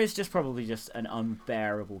 Glinner is probably just an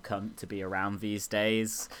unbearable cunt to be around these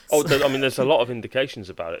days. There's a lot of indications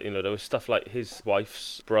about it. You know, there was stuff like his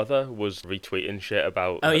wife's brother was retweeting shit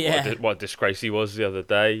about what a disgrace he was the other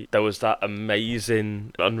day. There was that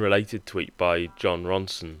amazing unrelated tweet by John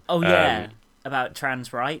Ronson. Oh, yeah. About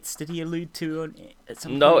trans rights, did he allude to at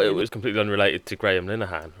some point? No, it was completely unrelated to Graham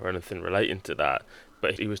Linehan or anything relating to that.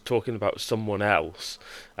 But he was talking about someone else,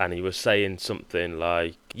 and he was saying something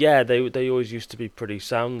like, yeah, they always used to be pretty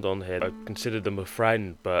sound on here. I considered them a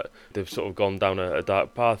friend, but they've sort of gone down a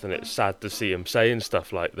dark path, and it's sad to see him saying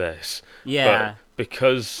stuff like this. Yeah. But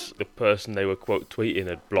because the person they were quote tweeting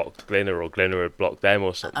had blocked Glinner or Glinner had blocked them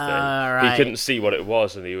or something, he couldn't see what it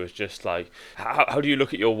was, and he was just like, how do you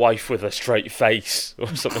look at your wife with a straight face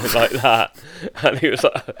or something like that? And he was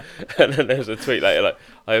like, and then there's a tweet later like,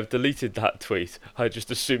 I have deleted that tweet. I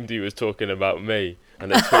just assumed he was talking about me.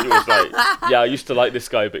 And the tweet was like, yeah, I used to like this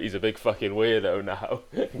guy, but he's a big fucking weirdo now.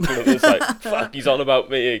 It's like, fuck, he's on about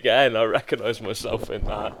me again. I recognise myself in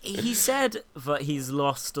that. He said that he's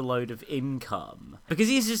lost a load of income because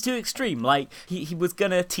he's just too extreme. Like, he was going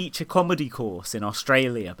to teach a comedy course in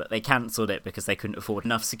Australia, but they cancelled it because they couldn't afford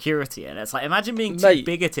enough security. And it's like, imagine being too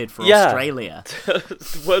bigoted for Australia.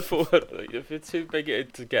 Word for word, if you're too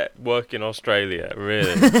bigoted to get work in Australia,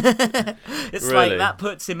 really. It's really? Like, that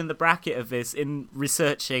puts him in the bracket of this in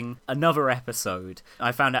researching another episode.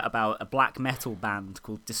 I found out about a black metal band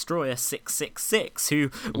called Destroyer 666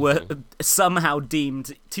 who were somehow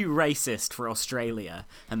deemed too racist for Australia,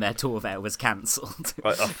 and their tour there was cancelled.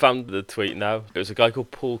 Right, I found the tweet now. It was a guy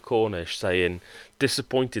called Paul Cornish saying,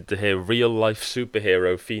 disappointed to hear real-life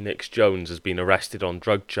superhero Phoenix Jones has been arrested on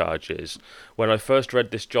drug charges. When I first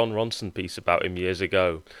read this John Ronson piece about him years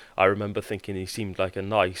ago, I remember thinking he seemed like a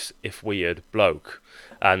nice, if weird, bloke.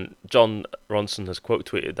 And John Ronson has quote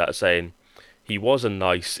tweeted that saying, he was a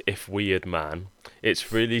nice, if weird man.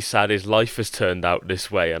 It's really sad his life has turned out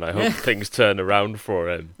this way, and I hope things turn around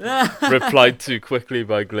for him. Replied to quickly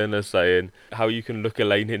by Glinner saying, how you can look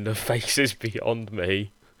Elaine in the face is beyond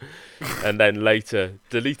me. And then later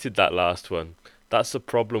deleted that last one. That's the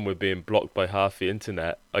problem with being blocked by half the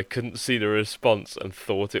internet. I couldn't see the response and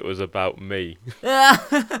thought it was about me.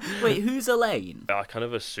 Wait, who's Elaine? I kind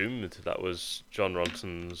of assumed that was Jon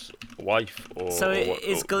Ronson's wife, or, So or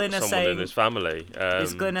is Glinna someone saying- in his family.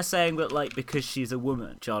 Is Glinna saying that, like, because she's a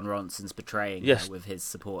woman, Jon Ronson's betraying Yes. her with his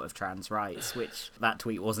support of trans rights, which that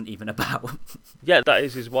tweet wasn't even about. Yeah, that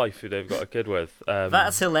is his wife who they've got a kid with.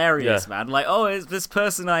 That's hilarious, yeah. man. Like, oh, it's this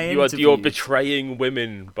person I You're interviewed. betraying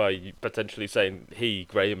women by potentially saying he,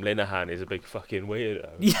 Graham Linehan, is a big fucking weirdo.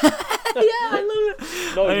 Yeah, I love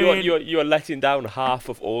it. No, I mean- you're letting down half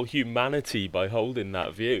of all humanity by holding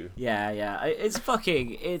that view. Yeah.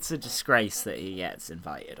 It's a disgrace that he gets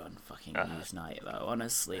invited on fucking Newsnight, though,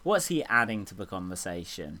 honestly. What's he adding to the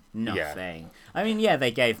conversation? Nothing. I mean, yeah,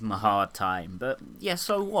 they gave him a hard time, but yeah,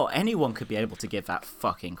 so what? Anyone could be able to give that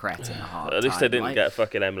fucking cretin a hard time. At least they didn't like- get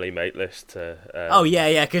fucking Emily Maitlis to... Oh,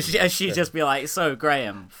 yeah, because she'd just be like, so,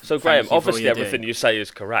 Graham... So, thank Graham, you for all obviously you're everything doing." you say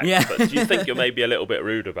is correct, Yeah. but do you think you're maybe a little bit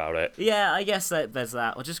rude about it? Yeah, I guess that there's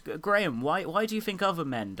that. Or just, Graham, why do you think other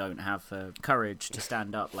men don't have courage to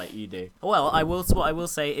stand up like you do? Well, what I will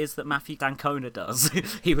say is that Matthew Dancona does.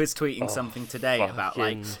 He was tweeting something today about,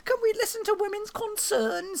 like, can we listen to women's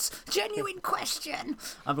concerns? Genuine question.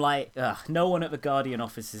 I'm like, ugh, no one at the Guardian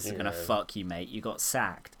offices is going to fuck you, mate. You got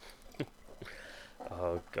sacked.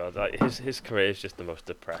 Oh, God, like, his career is just the most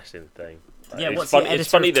depressing thing. Like, Yeah, it's what's funny, the it's editor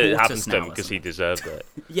funny of that it Tortoise happened to now, him because isn't he deserved it.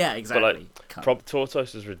 Yeah, exactly. But, Cunt.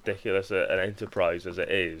 Tortoise, as ridiculous an enterprise as it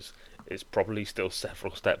is, it's probably still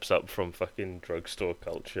several steps up from fucking drugstore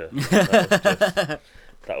culture.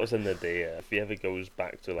 That was in the day. If he ever goes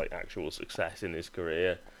back to like actual success in his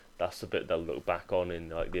career, that's the bit they'll look back on in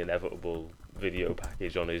like the inevitable video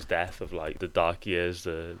package on his death of like the dark years,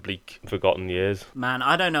 the bleak, forgotten years. Man,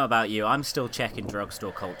 I don't know about you. I'm still checking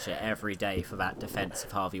drugstore culture every day for that defense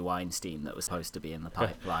of Harvey Weinstein that was supposed to be in the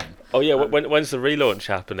pipeline. Oh yeah, when's the relaunch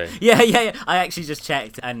happening? Yeah. I actually just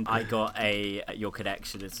checked and I got a your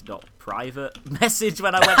connection is not private message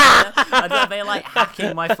when I went there. I don't know, they're like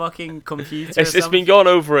hacking my fucking computer. It's been gone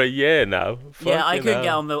over a year now. Yeah, I Fucking couldn't get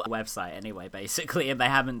hell. on the website anyway, basically, and they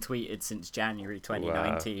haven't tweeted since January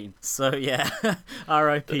 2019. So yeah,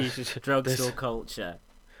 R.I.P. drugstore culture.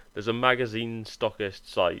 There's a magazine stockist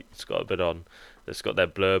site it's got a bit on that's got their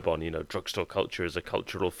blurb on, you know, drugstore culture is a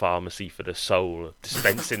cultural pharmacy for the soul,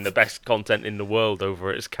 dispensing the best content in the world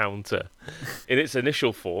over its counter. In its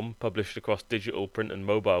initial form, published across digital, print and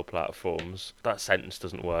mobile platforms, that sentence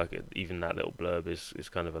doesn't work. Even that little blurb is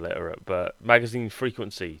kind of illiterate. But magazine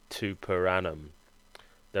frequency 2 per annum.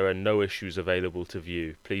 There are no issues available to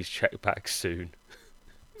view. Please check back soon.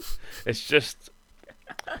 It's just...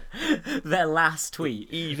 Their last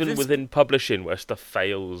tweet. Even This- within publishing, where stuff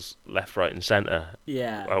fails left, right, and centre,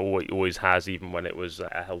 Yeah. always has, even when it was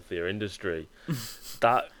a healthier industry.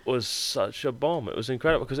 That was such a bomb. It was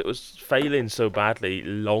incredible because it was failing so badly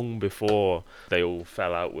long before they all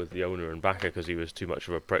fell out with the owner and backer because he was too much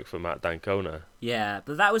of a prick for Matt Dancona. Yeah,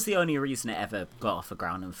 but that was the only reason it ever got off the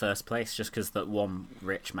ground in the first place, just because that one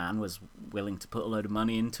rich man was willing to put a load of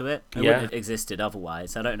money into it. It Yeah. wouldn't have existed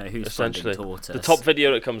otherwise. I don't know who's funding Essentially, Tortoise. the top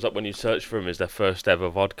video that comes up when you search for him is their first ever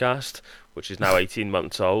vodcast, which is now 18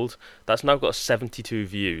 months old. That's now got 72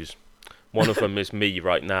 views. One of them is me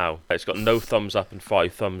right now. It's got no thumbs up and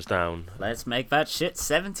 5 thumbs down. Let's make that shit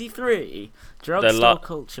 73. They're Drugstore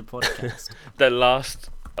Culture Podcast. Their last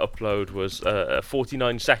upload was a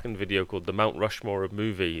 49-second video called The Mount Rushmore of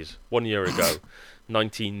Movies, 1 year ago.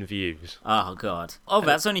 19 views. Oh, God. Oh,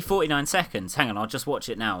 that's only 49 seconds. Hang on, I'll just watch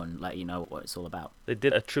it now and let you know what it's all about. They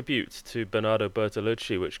did a tribute to Bernardo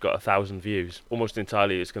Bertolucci, which got 1,000 views. Almost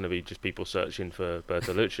entirely it's going to be just people searching for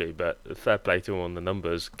Bertolucci, but fair play to them on the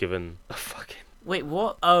numbers, given a fucking... Wait,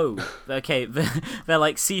 what? Oh, okay. They're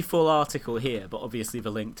like, see full article here, but obviously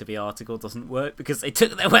the link to the article doesn't work because they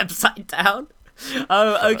took their website down.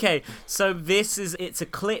 Oh, okay. So it's a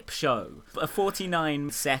clip show, a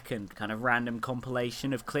 49-second kind of random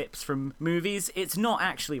compilation of clips from movies. It's not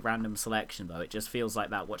actually random selection, though. It just feels like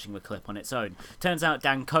that watching the clip on its own. Turns out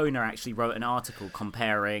Dancona actually wrote an article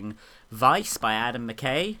comparing Vice by Adam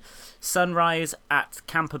McKay, Sunrise at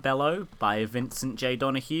Campobello by Vincent J.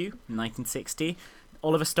 Donahue in 1960,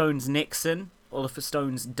 Oliver Stone's Nixon, Oliver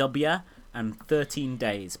Stone's W, and 13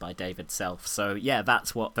 Days by David Self. So, yeah,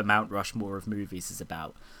 that's what the Mount Rushmore of movies is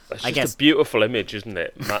about. That's I just guess a beautiful image, isn't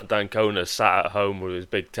it? Matt Dancona sat at home with his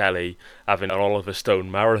big telly having an Oliver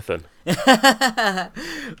Stone marathon.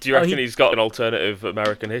 Do you reckon he's got an alternative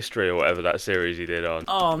American history or whatever that series he did on?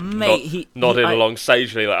 Oh, mate, nodding along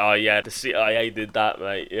sagely like, oh yeah, the CIA did that,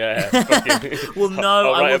 mate. Yeah. Well,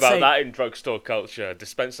 no, I'll write about say that in Drugstore Culture.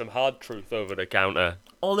 Dispense some hard truth over the counter.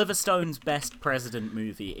 Oliver Stone's best president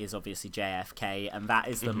movie is obviously JFK, and that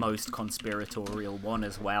is the most conspiratorial one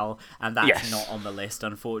as well, and that's not on the list,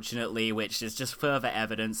 unfortunately, which is just further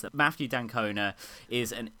evidence that Matthew D'Ancona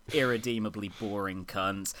is an irredeemably boring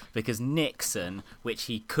cunt, because Nixon, which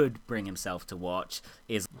he could bring himself to watch,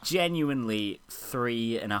 is genuinely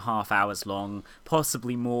 3.5 hours long,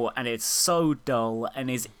 possibly more, and it's so dull,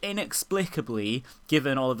 and is inexplicably,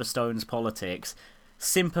 given Oliver Stone's politics,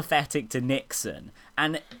 sympathetic to Nixon,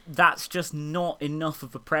 and that's just not enough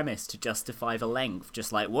of a premise to justify the length.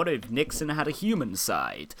 Just like, what if Nixon had a human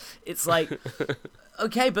side? It's like,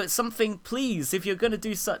 okay, but something, please, if you're going to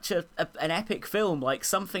do such an epic film, like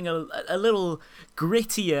something a little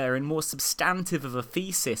grittier and more substantive of a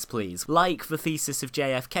thesis, please. Like the thesis of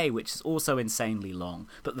JFK, which is also insanely long,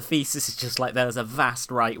 but the thesis is just like there's a vast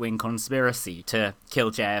right-wing conspiracy to kill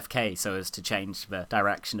JFK so as to change the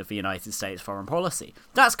direction of the United States foreign policy.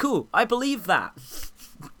 That's cool. I believe that.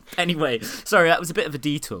 Anyway, sorry, that was a bit of a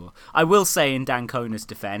detour. I will say in D'Ancona's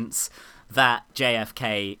defense that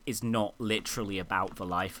JFK is not literally about the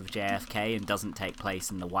life of JFK and doesn't take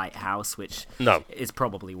place in the White House, which is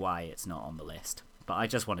probably why it's not on the list. But I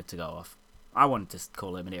just wanted to go off. I wanted to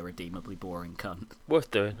call him an irredeemably boring cunt.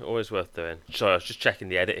 Worth doing, always worth doing. Sorry, I was just checking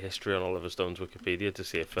the edit history on Oliver Stone's Wikipedia to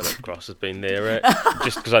see if Philip Cross has been near it.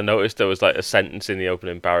 Just because I noticed there was like a sentence in the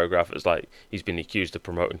opening paragraph that was like, he's been accused of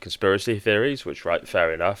promoting conspiracy theories, which, right,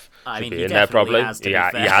 fair enough. I mean, be he in there probably. Has, he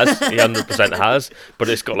has. He 100% has. But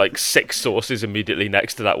it's got like 6 sources immediately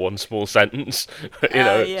next to that one small sentence.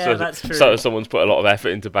 Yeah, that's true. So someone's put a lot of effort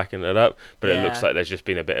into backing it up. But it looks like there's just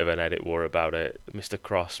been a bit of an edit war about it. Mr.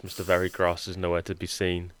 Very Cross is nowhere to be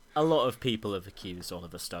seen. A lot of people have accused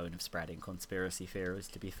Oliver Stone of spreading conspiracy theories,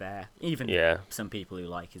 to be fair. Even some people who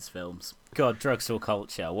like his films. God, Drugstore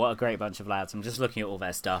Culture, what a great bunch of lads. I'm just looking at all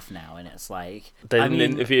their stuff now, and it's like... They did an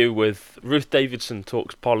interview with Ruth Davidson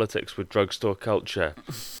Talks Politics with Drugstore Culture.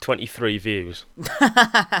 23 views.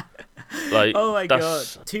 Like, oh my god.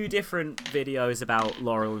 2 different videos about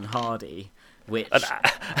Laurel and Hardy, which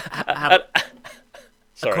have...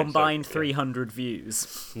 a combined 300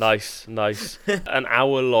 views. Nice. An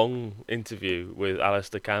hour-long interview with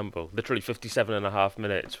Alistair Campbell. Literally 57.5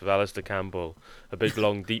 minutes with Alistair Campbell. A big,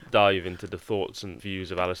 long, deep dive into the thoughts and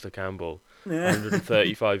views of Alistair Campbell.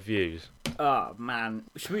 135 views. Oh, man.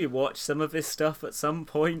 Should we watch some of this stuff at some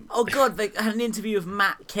point? Oh, God, they had an interview with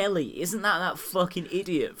Matt Kelly. Isn't that fucking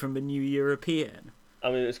idiot from the New European? I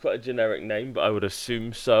mean, it's quite a generic name, but I would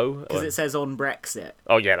assume so. Because it says on Brexit.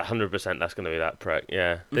 Oh, yeah, 100% that's going to be that prick,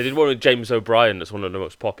 yeah. They did one with James O'Brien that's one of the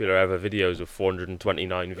most popular ever videos with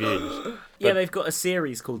 429 views. Yeah, they've got a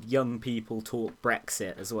series called Young People Talk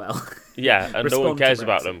Brexit as well. Yeah, and no one cares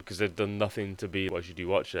about them because they've done nothing to be, why should you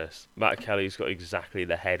watch this? Matt Kelly's got exactly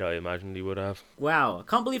the head I imagined he would have. Wow, I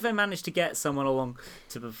can't believe they managed to get someone along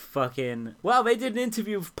to the fucking... Wow, they did an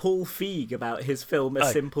interview with Paul Feig about his film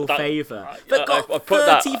A Simple Favour. That got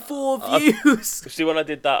 34 views! See, when I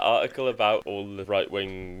did that article about all the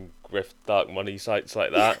right-wing grift dark money sites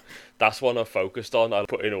like that, that's one I focused on. I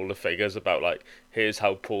put in all the figures about, like, here's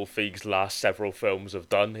how Paul Feig's last several films have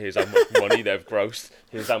done, here's how much money they've grossed,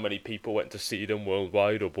 here's how many people went to see them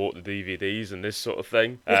worldwide or bought the DVDs and this sort of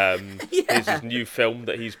thing. Here's his new film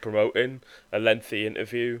that he's promoting, a lengthy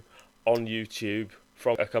interview on YouTube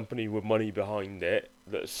from a company with money behind it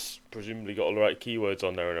that's presumably got all the right keywords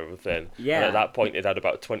on there and everything. Yeah. And at that point, it had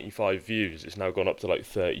about 25 views. It's now gone up to like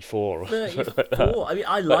 34. 34? I mean,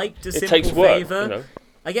 I liked A Simple Favour. You know?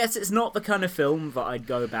 I guess it's not the kind of film that I'd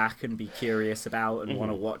go back and be curious about and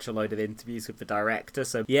want to watch a load of interviews with the director.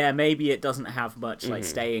 So, yeah, maybe it doesn't have much like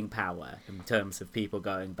staying power in terms of people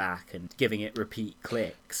going back and giving it repeat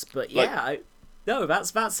clicks. But yeah,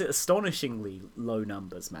 that's astonishingly low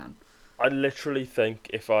numbers, man. I literally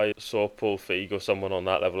think if I saw Paul Feig or someone on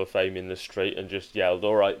that level of fame in the street and just yelled,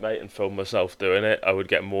 "All right, mate," and filmed myself doing it, I would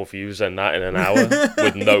get more views than that in an hour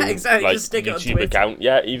with no like YouTube account.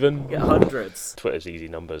 Yeah, even get hundreds. Twitter's easy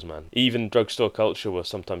numbers, man. Even Drugstore Culture was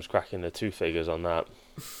sometimes cracking the 2 figures on that.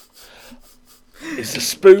 Is the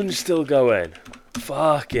spoon still going?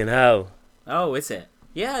 Fucking hell. Oh, is it?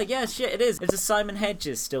 Yeah, shit, it is. Does Simon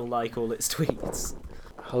Hedges still like all its tweets?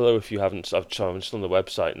 Hello, if you haven't. I'm just on the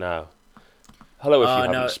website now. Hello, if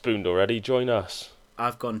you haven't spooned already, join us.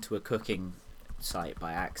 I've gone to a cooking site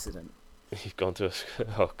by accident. You've gone to a...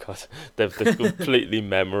 Oh, God. They've completely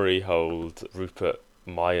memory holed Rupert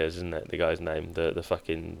Myers, isn't it? The guy's name. The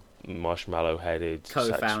fucking marshmallow-headed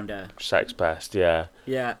Co-founder. sex pest. Yeah,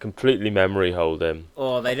 Yeah. completely memory hold him.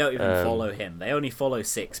 Or they don't even follow him. They only follow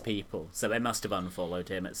 6 people, so they must have unfollowed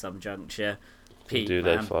him at some juncture. Pete, Do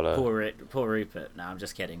they follow? Poor Rupert. No, I'm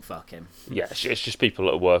just kidding. Fuck him. Yeah, it's just people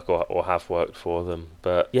at work or have worked for them.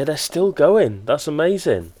 But yeah, they're still going. That's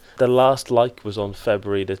amazing. The last like was on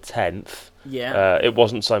February the 10th. Yeah. It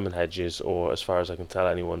wasn't Simon Hedges, or as far as I can tell,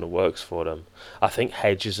 anyone that works for them. I think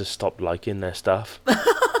Hedges has stopped liking their stuff.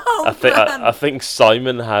 I think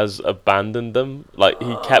Simon has abandoned them. Like,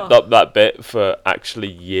 he kept up that bit for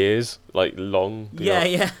actually years, like long. Yeah.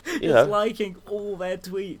 You know. He's liking all their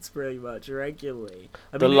tweets pretty much regularly.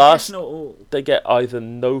 I The mean, last- not all. They get either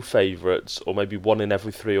no favourites, or maybe 1 in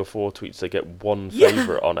every 3 or 4 tweets they get 1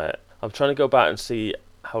 favourite on it. I'm trying to go back and see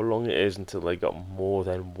how long it is until they got more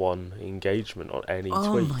than 1 engagement on any tweet.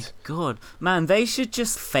 Oh my god, man! They should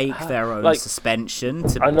just fake their own Like, suspension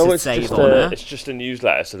to, I know to it's save just honour. it's just a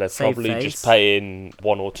newsletter, so they're Save probably face. just paying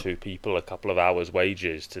 1 or 2 people a couple of hours'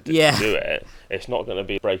 wages to do it. It's not going to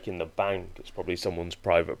be breaking the bank. It's probably someone's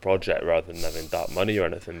private project rather than having dark money or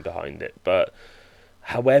anything behind it. But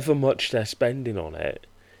however much they're spending on it,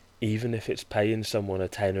 even if it's paying someone a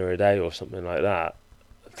tenner a day or something like that,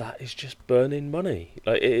 that is just burning money.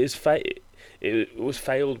 Like, it is it was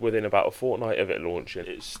failed within about a fortnight of it launching.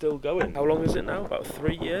 It's still going. How long is it now? About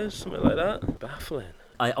 3 years, something like that. Baffling.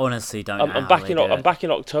 I honestly don't know. I'm back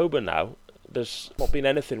in October now. There's not been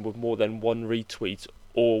anything with more than 1 retweet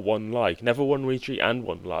or 1 like. Never 1 retweet and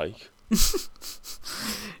 1 like.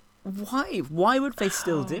 Why would they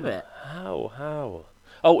still do it? How?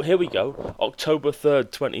 Oh, here we go. October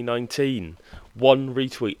 3rd, 2019. 1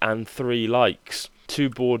 retweet and 3 likes. 2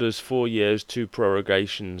 borders, 4 years, 2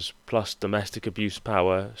 prorogations, plus domestic abuse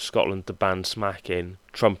power, Scotland to ban smacking,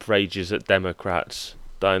 Trump rages at Democrats,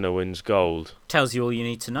 Dino wins gold. Tells you all you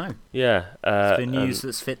need to know. Yeah. It's the news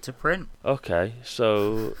that's fit to print. Okay,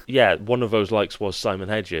 so, yeah, one of those likes was Simon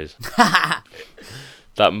Hedges.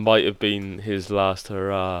 That might have been his last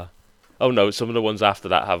hurrah. Oh no, some of the ones after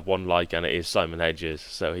that have 1 like, and it is Simon Hedges,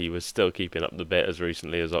 so he was still keeping up the bit as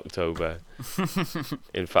recently as October.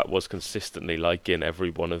 In fact, was consistently liking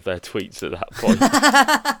every one of their tweets at that point.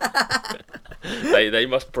 They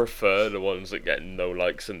must prefer the ones that get no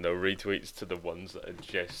likes and no retweets to the ones that are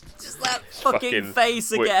just that fucking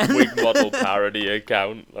face again. Wig model parody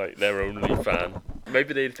account, like their only fan.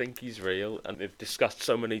 Maybe they think he's real, and they've discussed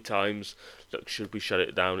so many times, look, should we shut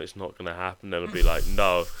it down? It's not going to happen. They'll be like,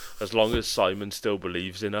 no, as long as Simon still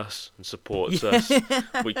believes in us and supports us,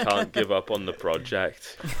 we can't give up on the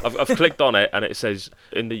project. I've clicked on it, and it says,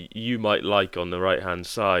 in the you might like on the right-hand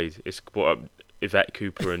side, it's brought up Yvette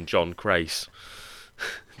Cooper and John Crace.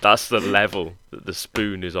 That's the level that the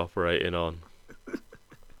spoon is operating on.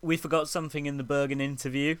 We forgot something in the Bergen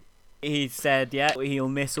interview. He said, he'll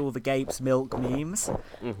miss all the Gapes Milk memes.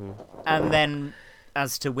 Mm-hmm. And then,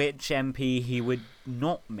 as to which MP he would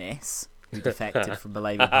not miss, who defected from the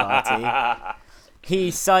Labour Party, he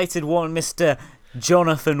cited one Mr.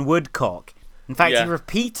 Jonathan Woodcock. In fact, he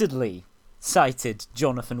repeatedly cited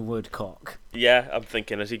Jonathan Woodcock. Yeah, I'm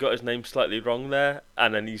thinking, has he got his name slightly wrong there?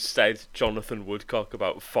 And then he said Jonathan Woodcock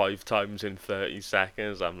about 5 times in 30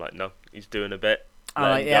 seconds. I'm like, no, he's doing a bit.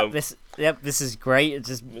 This is great. It's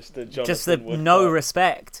just the no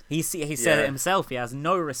respect. He said it himself. He has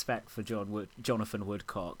no respect for Jonathan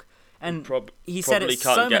Woodcock, and he said it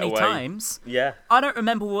so many times. Yeah, I don't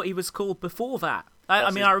remember what he was called before that. I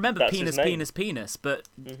remember penis, but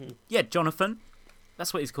yeah, Jonathan.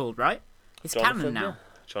 That's what he's called, right? It's canon now. Yeah.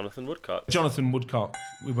 Jonathan Woodcock. Jonathan Woodcock,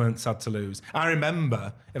 we weren't sad to lose. I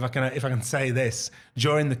remember, if I can say this,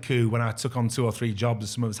 during the coup when I took on 2 or 3 jobs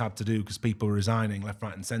some of us had to do because people were resigning left,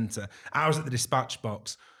 right and centre, I was at the dispatch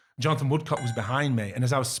box. Jonathan Woodcock was behind me, and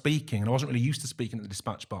as I was speaking, and I wasn't really used to speaking at the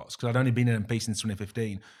dispatch box because I'd only been in MP since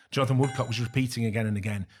 2015, Jonathan Woodcock was repeating again and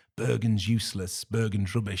again, Bergen's useless,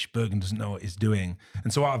 Bergen's rubbish, Bergen doesn't know what he's doing.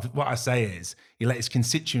 And so what I say is, he let his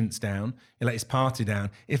constituents down, he let his party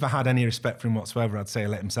down. If I had any respect for him whatsoever, I'd say he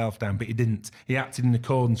let himself down, but he didn't. He acted in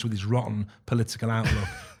accordance with his rotten political outlook.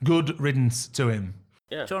 Good riddance to him.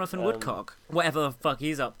 Yeah, Jonathan Woodcock, whatever the fuck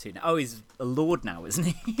he's up to now. Oh, he's a lord now, isn't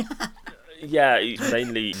he? Yeah, he's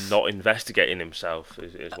mainly not investigating himself,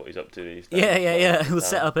 is what he's up to these days. Yeah. He'll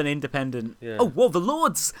set up an independent... Yeah. Oh, well, the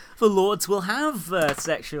Lords will have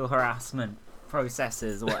sexual harassment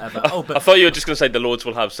processes or whatever. I thought you were just going to say the Lords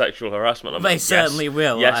will have sexual harassment. They certainly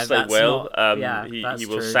will. Yes, they will. He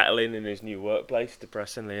will true. settle in his new workplace,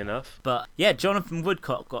 depressingly enough. But, yeah, Jonathan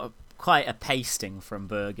Woodcock got quite a pasting from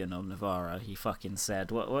Bergen on Navarra. He fucking said...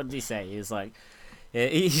 What did he say? He was like...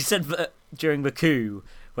 He said that during the coup...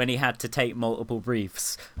 when he had to take multiple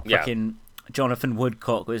briefs, fucking Jonathan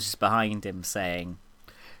Woodcock was just behind him saying,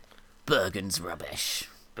 Bergen's rubbish.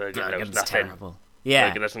 Bergen knows Bergen's nothing. terrible. Yeah.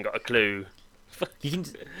 Bergen hasn't got a clue. You can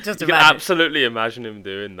just You can imagine. absolutely imagine him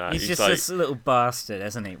doing that. He's just like, this little bastard,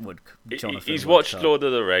 isn't he? Jonathan he's watched Woodcock. Lord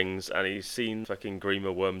of the Rings and he's seen fucking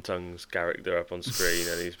Grima Wormtongue's character up on screen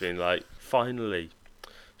and he's been like, finally,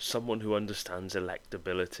 someone who understands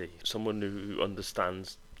electability, someone who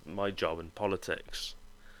understands my job in politics.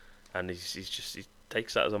 And he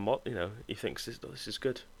takes that as a mod, he thinks this is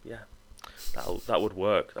good. Yeah, that would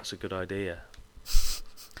work. That's a good idea.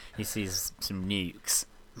 He sees some nukes.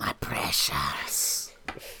 My precious.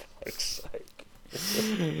 For fuck's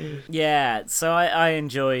sake. Yeah, so I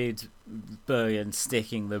enjoyed Bergen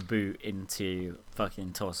sticking the boot into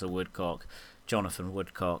fucking Tosser Woodcock, Jonathan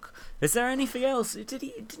Woodcock. Is there anything else?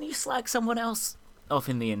 Didn't he slag someone else off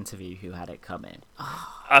in the interview who had it come in?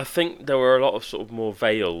 I think there were a lot of sort of more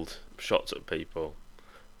veiled shots at people.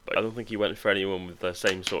 But I don't think he went for anyone with the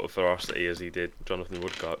same sort of ferocity as he did Jonathan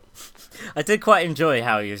Woodcock. I did quite enjoy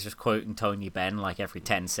how he was just quoting Tony Benn like every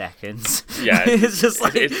 10 seconds. Yeah, it's just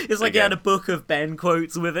like it's like he again. had a book of Ben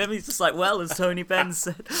quotes with him. He's just like, well, as Tony Benn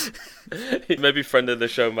said. Maybe friend of the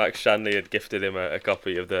show Max Shanley had gifted him a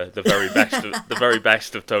copy of the very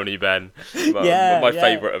best of Tony Benn, my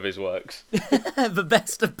favourite of his works. The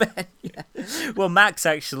best of Ben. Yeah. Well, Max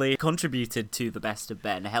actually contributed to the best of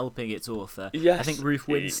Ben, helping its author. Yes. I think Ruth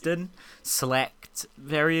Winston select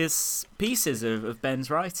various pieces of Ben's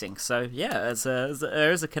writing. So yeah,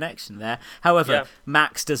 there is a connection there. However,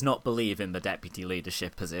 Max does not believe in the deputy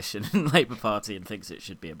leadership position in the Labour Party and thinks it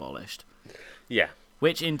should be abolished. Yeah.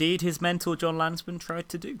 Which indeed his mentor John Lansman tried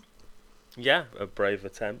to do. Yeah, a brave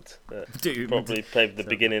attempt. Doomed. Probably paved the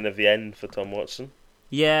beginning of the end for Tom Watson.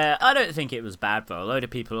 Yeah, I don't think it was bad though. A load of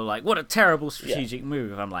people are like, what a terrible strategic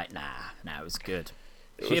move. I'm like, nah, it was good.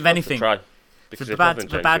 It was If worth a anything, try, because the if nothing bad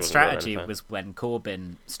changed, he wasn't strategy going was when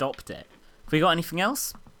Corbyn stopped it. Have we got anything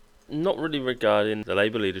else? Not really regarding the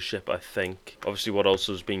Labour leadership, I think. Obviously, what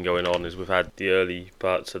also has been going on is we've had the early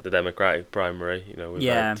parts of the Democratic primary. We've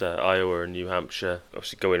had Iowa and New Hampshire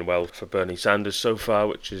obviously going well for Bernie Sanders so far,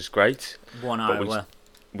 which is great. Iowa.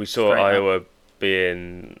 We saw Iowa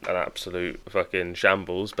being an absolute fucking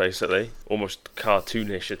shambles, basically. Almost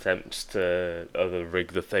cartoonish attempts to either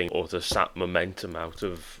rig the thing or to sap momentum out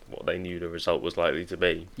of what they knew the result was likely to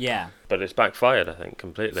be. Yeah. But it's backfired, I think,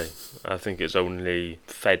 completely. I think it's only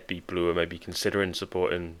fed people who are maybe considering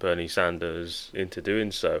supporting Bernie Sanders into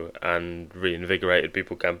doing so and reinvigorated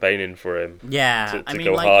people campaigning for him. Yeah. To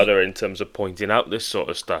go harder in terms of pointing out this sort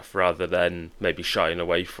of stuff rather than maybe shying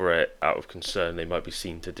away for it out of concern they might be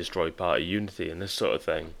seen to destroy party unity and this sort of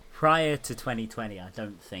thing. Prior to 2020, I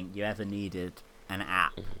don't think you ever needed an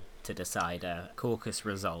app to decide a caucus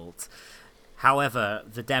result. However,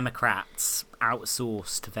 the Democrats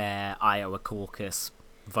outsourced their Iowa caucus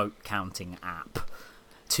vote counting app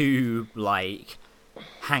to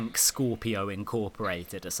Hank Scorpio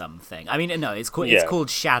Incorporated or something. I mean, no, it's called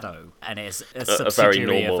Shadow, and it's a subsidiary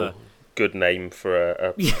very normal, good name for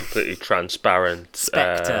a completely transparent,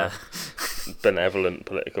 Spectre, benevolent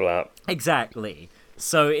political app. Exactly.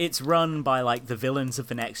 So it's run by the villains of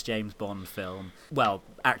the next James Bond film. Well,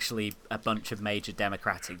 actually, a bunch of major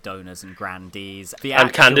Democratic donors and grandees.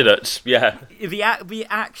 Candidates, yeah. The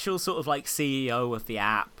actual sort of CEO of the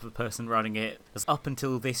app, the person running it, has up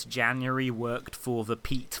until this January worked for the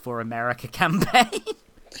Pete for America campaign.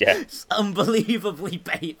 Yeah. It's unbelievably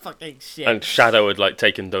bait fucking shit. And Shadow had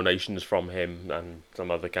taken donations from him and some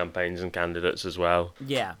other campaigns and candidates as well.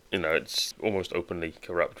 Yeah. It's almost openly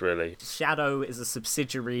corrupt, really. Shadow is a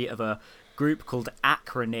subsidiary of a group called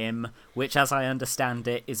Acronym, which, as I understand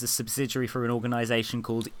it, is a subsidiary for an organisation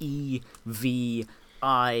called EVIL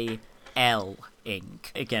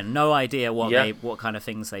Inc. Again, no idea what kind of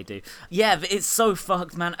things they do. Yeah, but it's so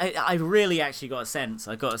fucked, man. I really actually got a sense,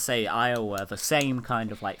 I got to say, Iowa, the same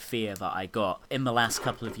kind of fear that I got in the last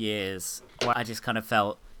couple of years, where I just kind of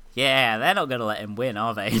felt, yeah, they're not going to let him win,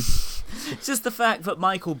 are they? It's just the fact that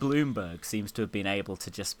Michael Bloomberg seems to have been able to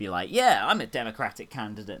just be like, yeah, I'm a Democratic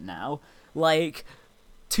candidate now.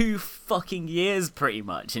 2 fucking years pretty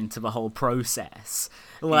much into the whole process.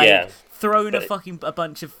 Thrown a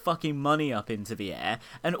bunch of fucking money up into the air,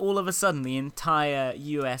 and all of a sudden the entire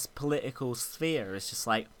US political sphere is just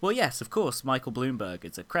well, yes, of course, Michael Bloomberg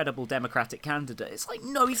is a credible Democratic candidate. It's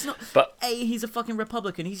no, he's not. But he's a fucking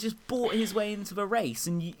Republican. He's just bought his way into the race,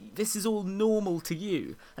 and this is all normal to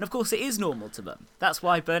you. And of course, it is normal to them. That's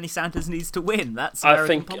why Bernie Sanders needs to win. That's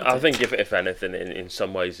American politics. I think if anything, in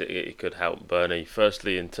some ways, it could help Bernie.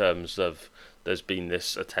 Firstly, in terms of there's been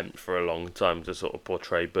this attempt for a long time to sort of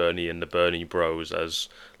portray Bernie and the Bernie bros as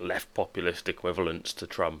left populist equivalents to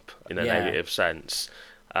Trump in a negative sense.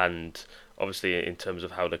 And obviously in terms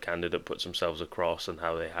of how the candidate puts themselves across and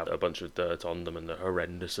how they have a bunch of dirt on them and the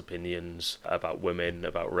horrendous opinions about women,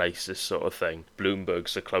 about race, this sort of thing,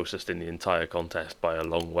 Bloomberg's the closest in the entire contest by a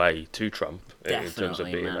long way to Trump in terms of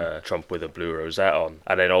being Trump with a blue rosette on.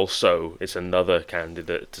 And then also it's another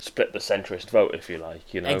candidate to split the centrist vote, if you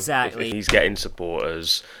like. You know, exactly. If he's getting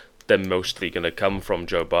supporters, they're mostly going to come from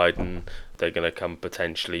Joe Biden. They're going to come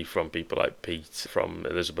potentially from people like Pete, from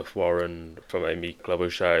Elizabeth Warren, from Amy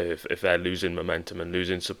Klobuchar. If they're losing momentum and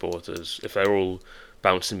losing supporters, if they're all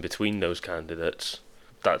bouncing between those candidates,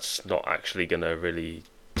 that's not actually going to really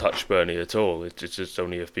touch Bernie at all. It's just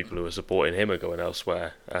only if people who are supporting him are going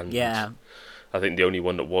elsewhere. And I think the only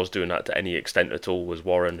one that was doing that to any extent at all was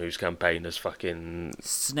Warren, whose campaign has fucking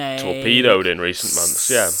torpedoed in recent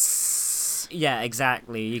months. Yeah,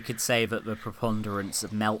 exactly. You could say that the preponderance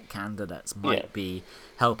of melt candidates might be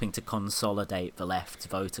helping to consolidate the left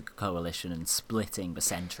voter coalition and splitting the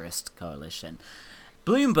centrist coalition.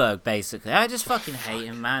 Bloomberg, basically, I just fucking hate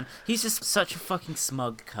him, man. He's just such a fucking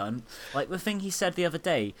smug cunt. Like, the thing he said the other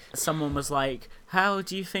day, someone was like, how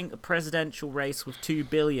do you think a presidential race with 2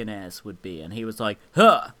 billionaires would be? And he was like,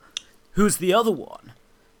 who's the other one?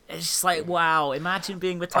 It's just like, wow, imagine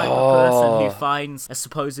being the type of person who finds a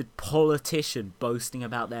supposed politician boasting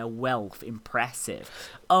about their wealth impressive.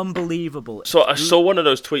 Unbelievable. So I saw one of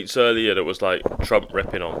those tweets earlier that was like Trump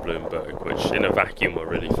ripping on Bloomberg, which in a vacuum were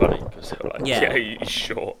really funny because they were like, yeah he's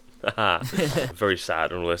short. Very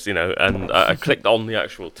sad and all this, you know. And I clicked on the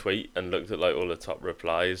actual tweet and looked at like all the top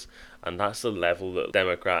replies, and that's the level that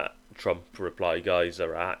Democrat Trump reply guys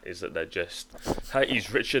are at, is that they're just, hey,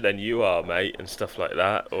 he's richer than you are, mate, and stuff like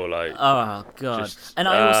that, or like, oh god. Just, and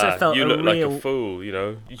I also felt you look like a fool, you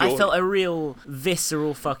know. I felt a real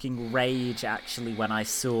visceral fucking rage actually when I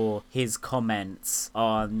saw his comments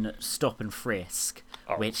on Stop and Frisk,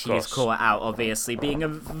 which he has caught out, obviously, being a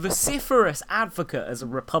vociferous advocate as a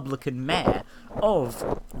Republican mayor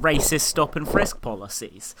of racist stop and frisk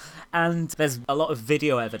policies. And there's a lot of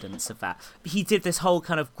video evidence of that. He did this whole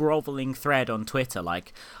kind of groveling thread on Twitter,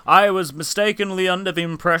 like, I was mistakenly under the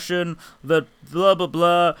impression that blah blah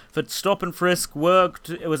blah, that stop and frisk worked,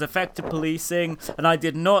 it was effective policing, and I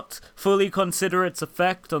did not fully consider its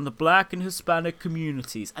effect on the black and Hispanic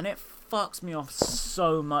communities. And it fucks me off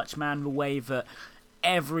so much, man, the way that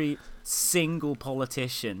every single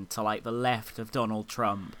politician to like the left of Donald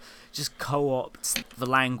Trump just co-opts the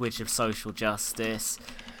language of social justice,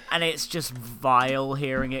 and it's just vile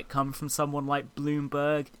hearing it come from someone like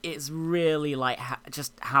Bloomberg. It's really like,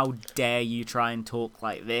 just how dare you try and talk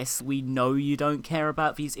like this? We know you don't care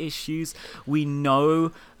about these issues. We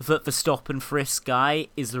know that the stop and frisk guy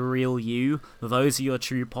is the real you. Those are your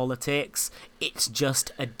true politics. It's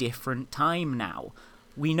just a different time now.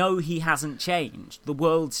 We know he hasn't changed. The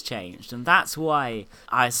world's changed. And that's why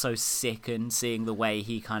I was so sickened seeing the way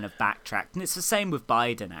he kind of backtracked. And it's the same with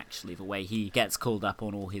Biden, actually, the way he gets called up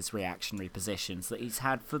on all his reactionary positions that he's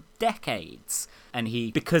had for decades. And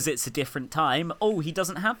because it's a different time, he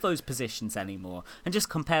doesn't have those positions anymore. And just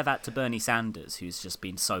compare that to Bernie Sanders, who's just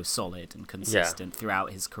been so solid and consistent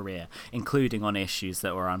throughout his career, including on issues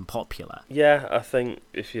that were unpopular. Yeah, I think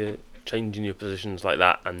if you're changing your positions like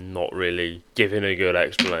that and not really giving a good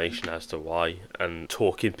explanation as to why and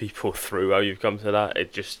talking people through how you've come to that,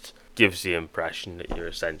 it just gives the impression that you're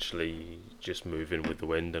essentially just moving with the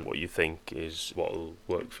wind and what you think is what will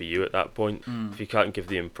work for you at that point. If you can't give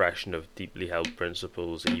the impression of deeply held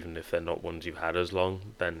principles, even if they're not ones you've had as long,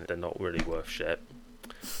 then they're not really worth shit.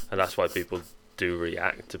 And that's why people do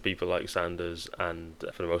react to people like Sanders and,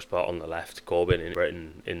 for the most part on the left, Corbyn in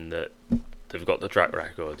Britain, in that they've got the track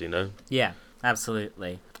record, you know? Yeah,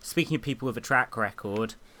 absolutely. Speaking of people with a track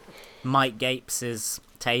record, Mike Gapes'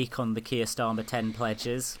 take on the Keir Starmer 10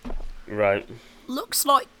 pledges. Right. Looks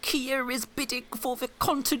like Keir is bidding for the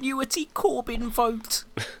continuity Corbyn vote.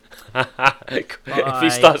 If he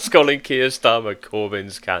starts calling Keir Starmer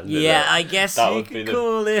Corbyn's candidate, yeah, I guess that you would could be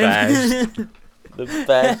call the him. best. The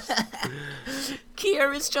best.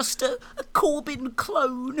 Keir is just a Corbyn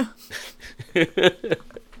clone.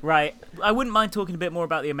 Right, I wouldn't mind talking a bit more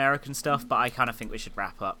about the American stuff, but I kind of think we should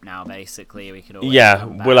wrap up now, basically. We can always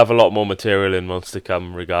we'll have a lot more material in months to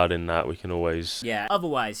come regarding that. We can always... Yeah,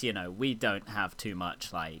 otherwise, you know, we don't have too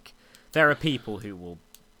much, like... There are people who will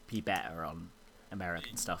be better on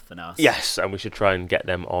American stuff than us. Yes, and we should try and get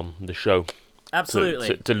them on the show.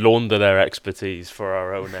 Absolutely. To launder their expertise for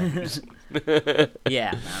our own ends.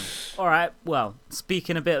 Yeah, man. All right. Well,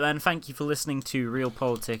 speaking a bit then, thank you for listening to Real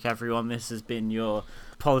Politic, everyone. This has been your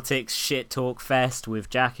politics shit talk fest with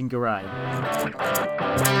Jack and Garay.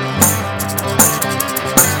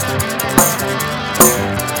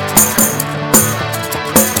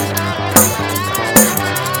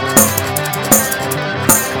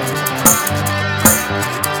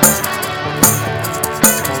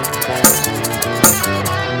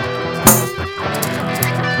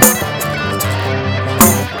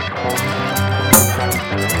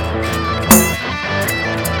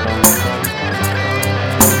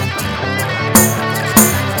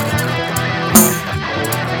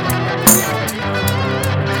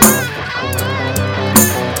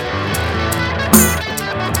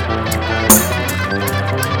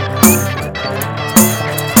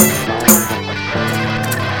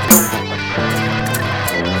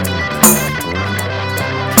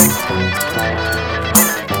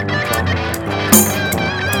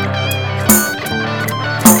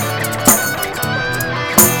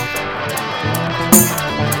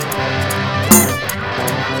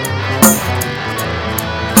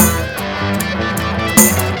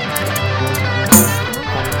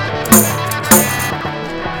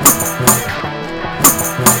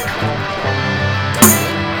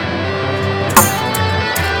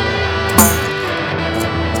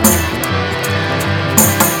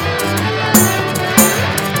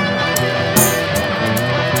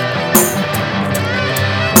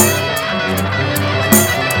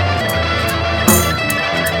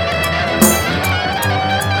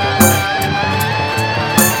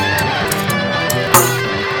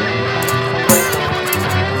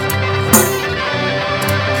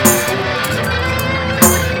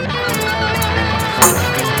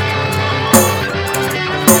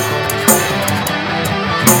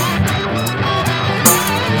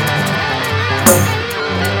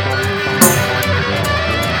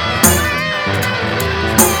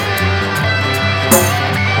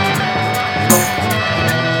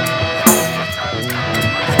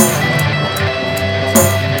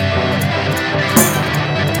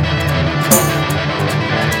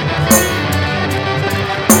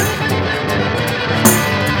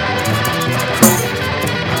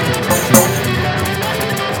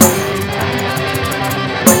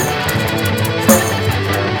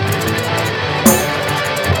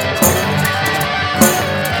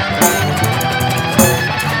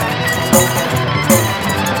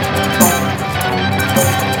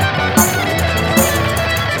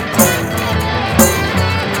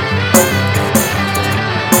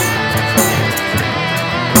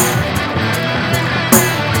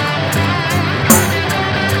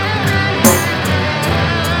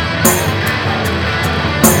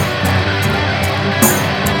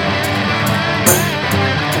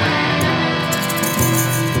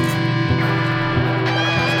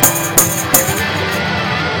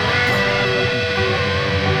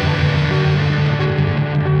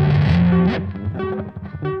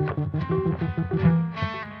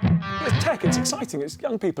 It's tech, it's exciting, it's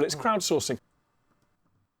young people, it's crowdsourcing.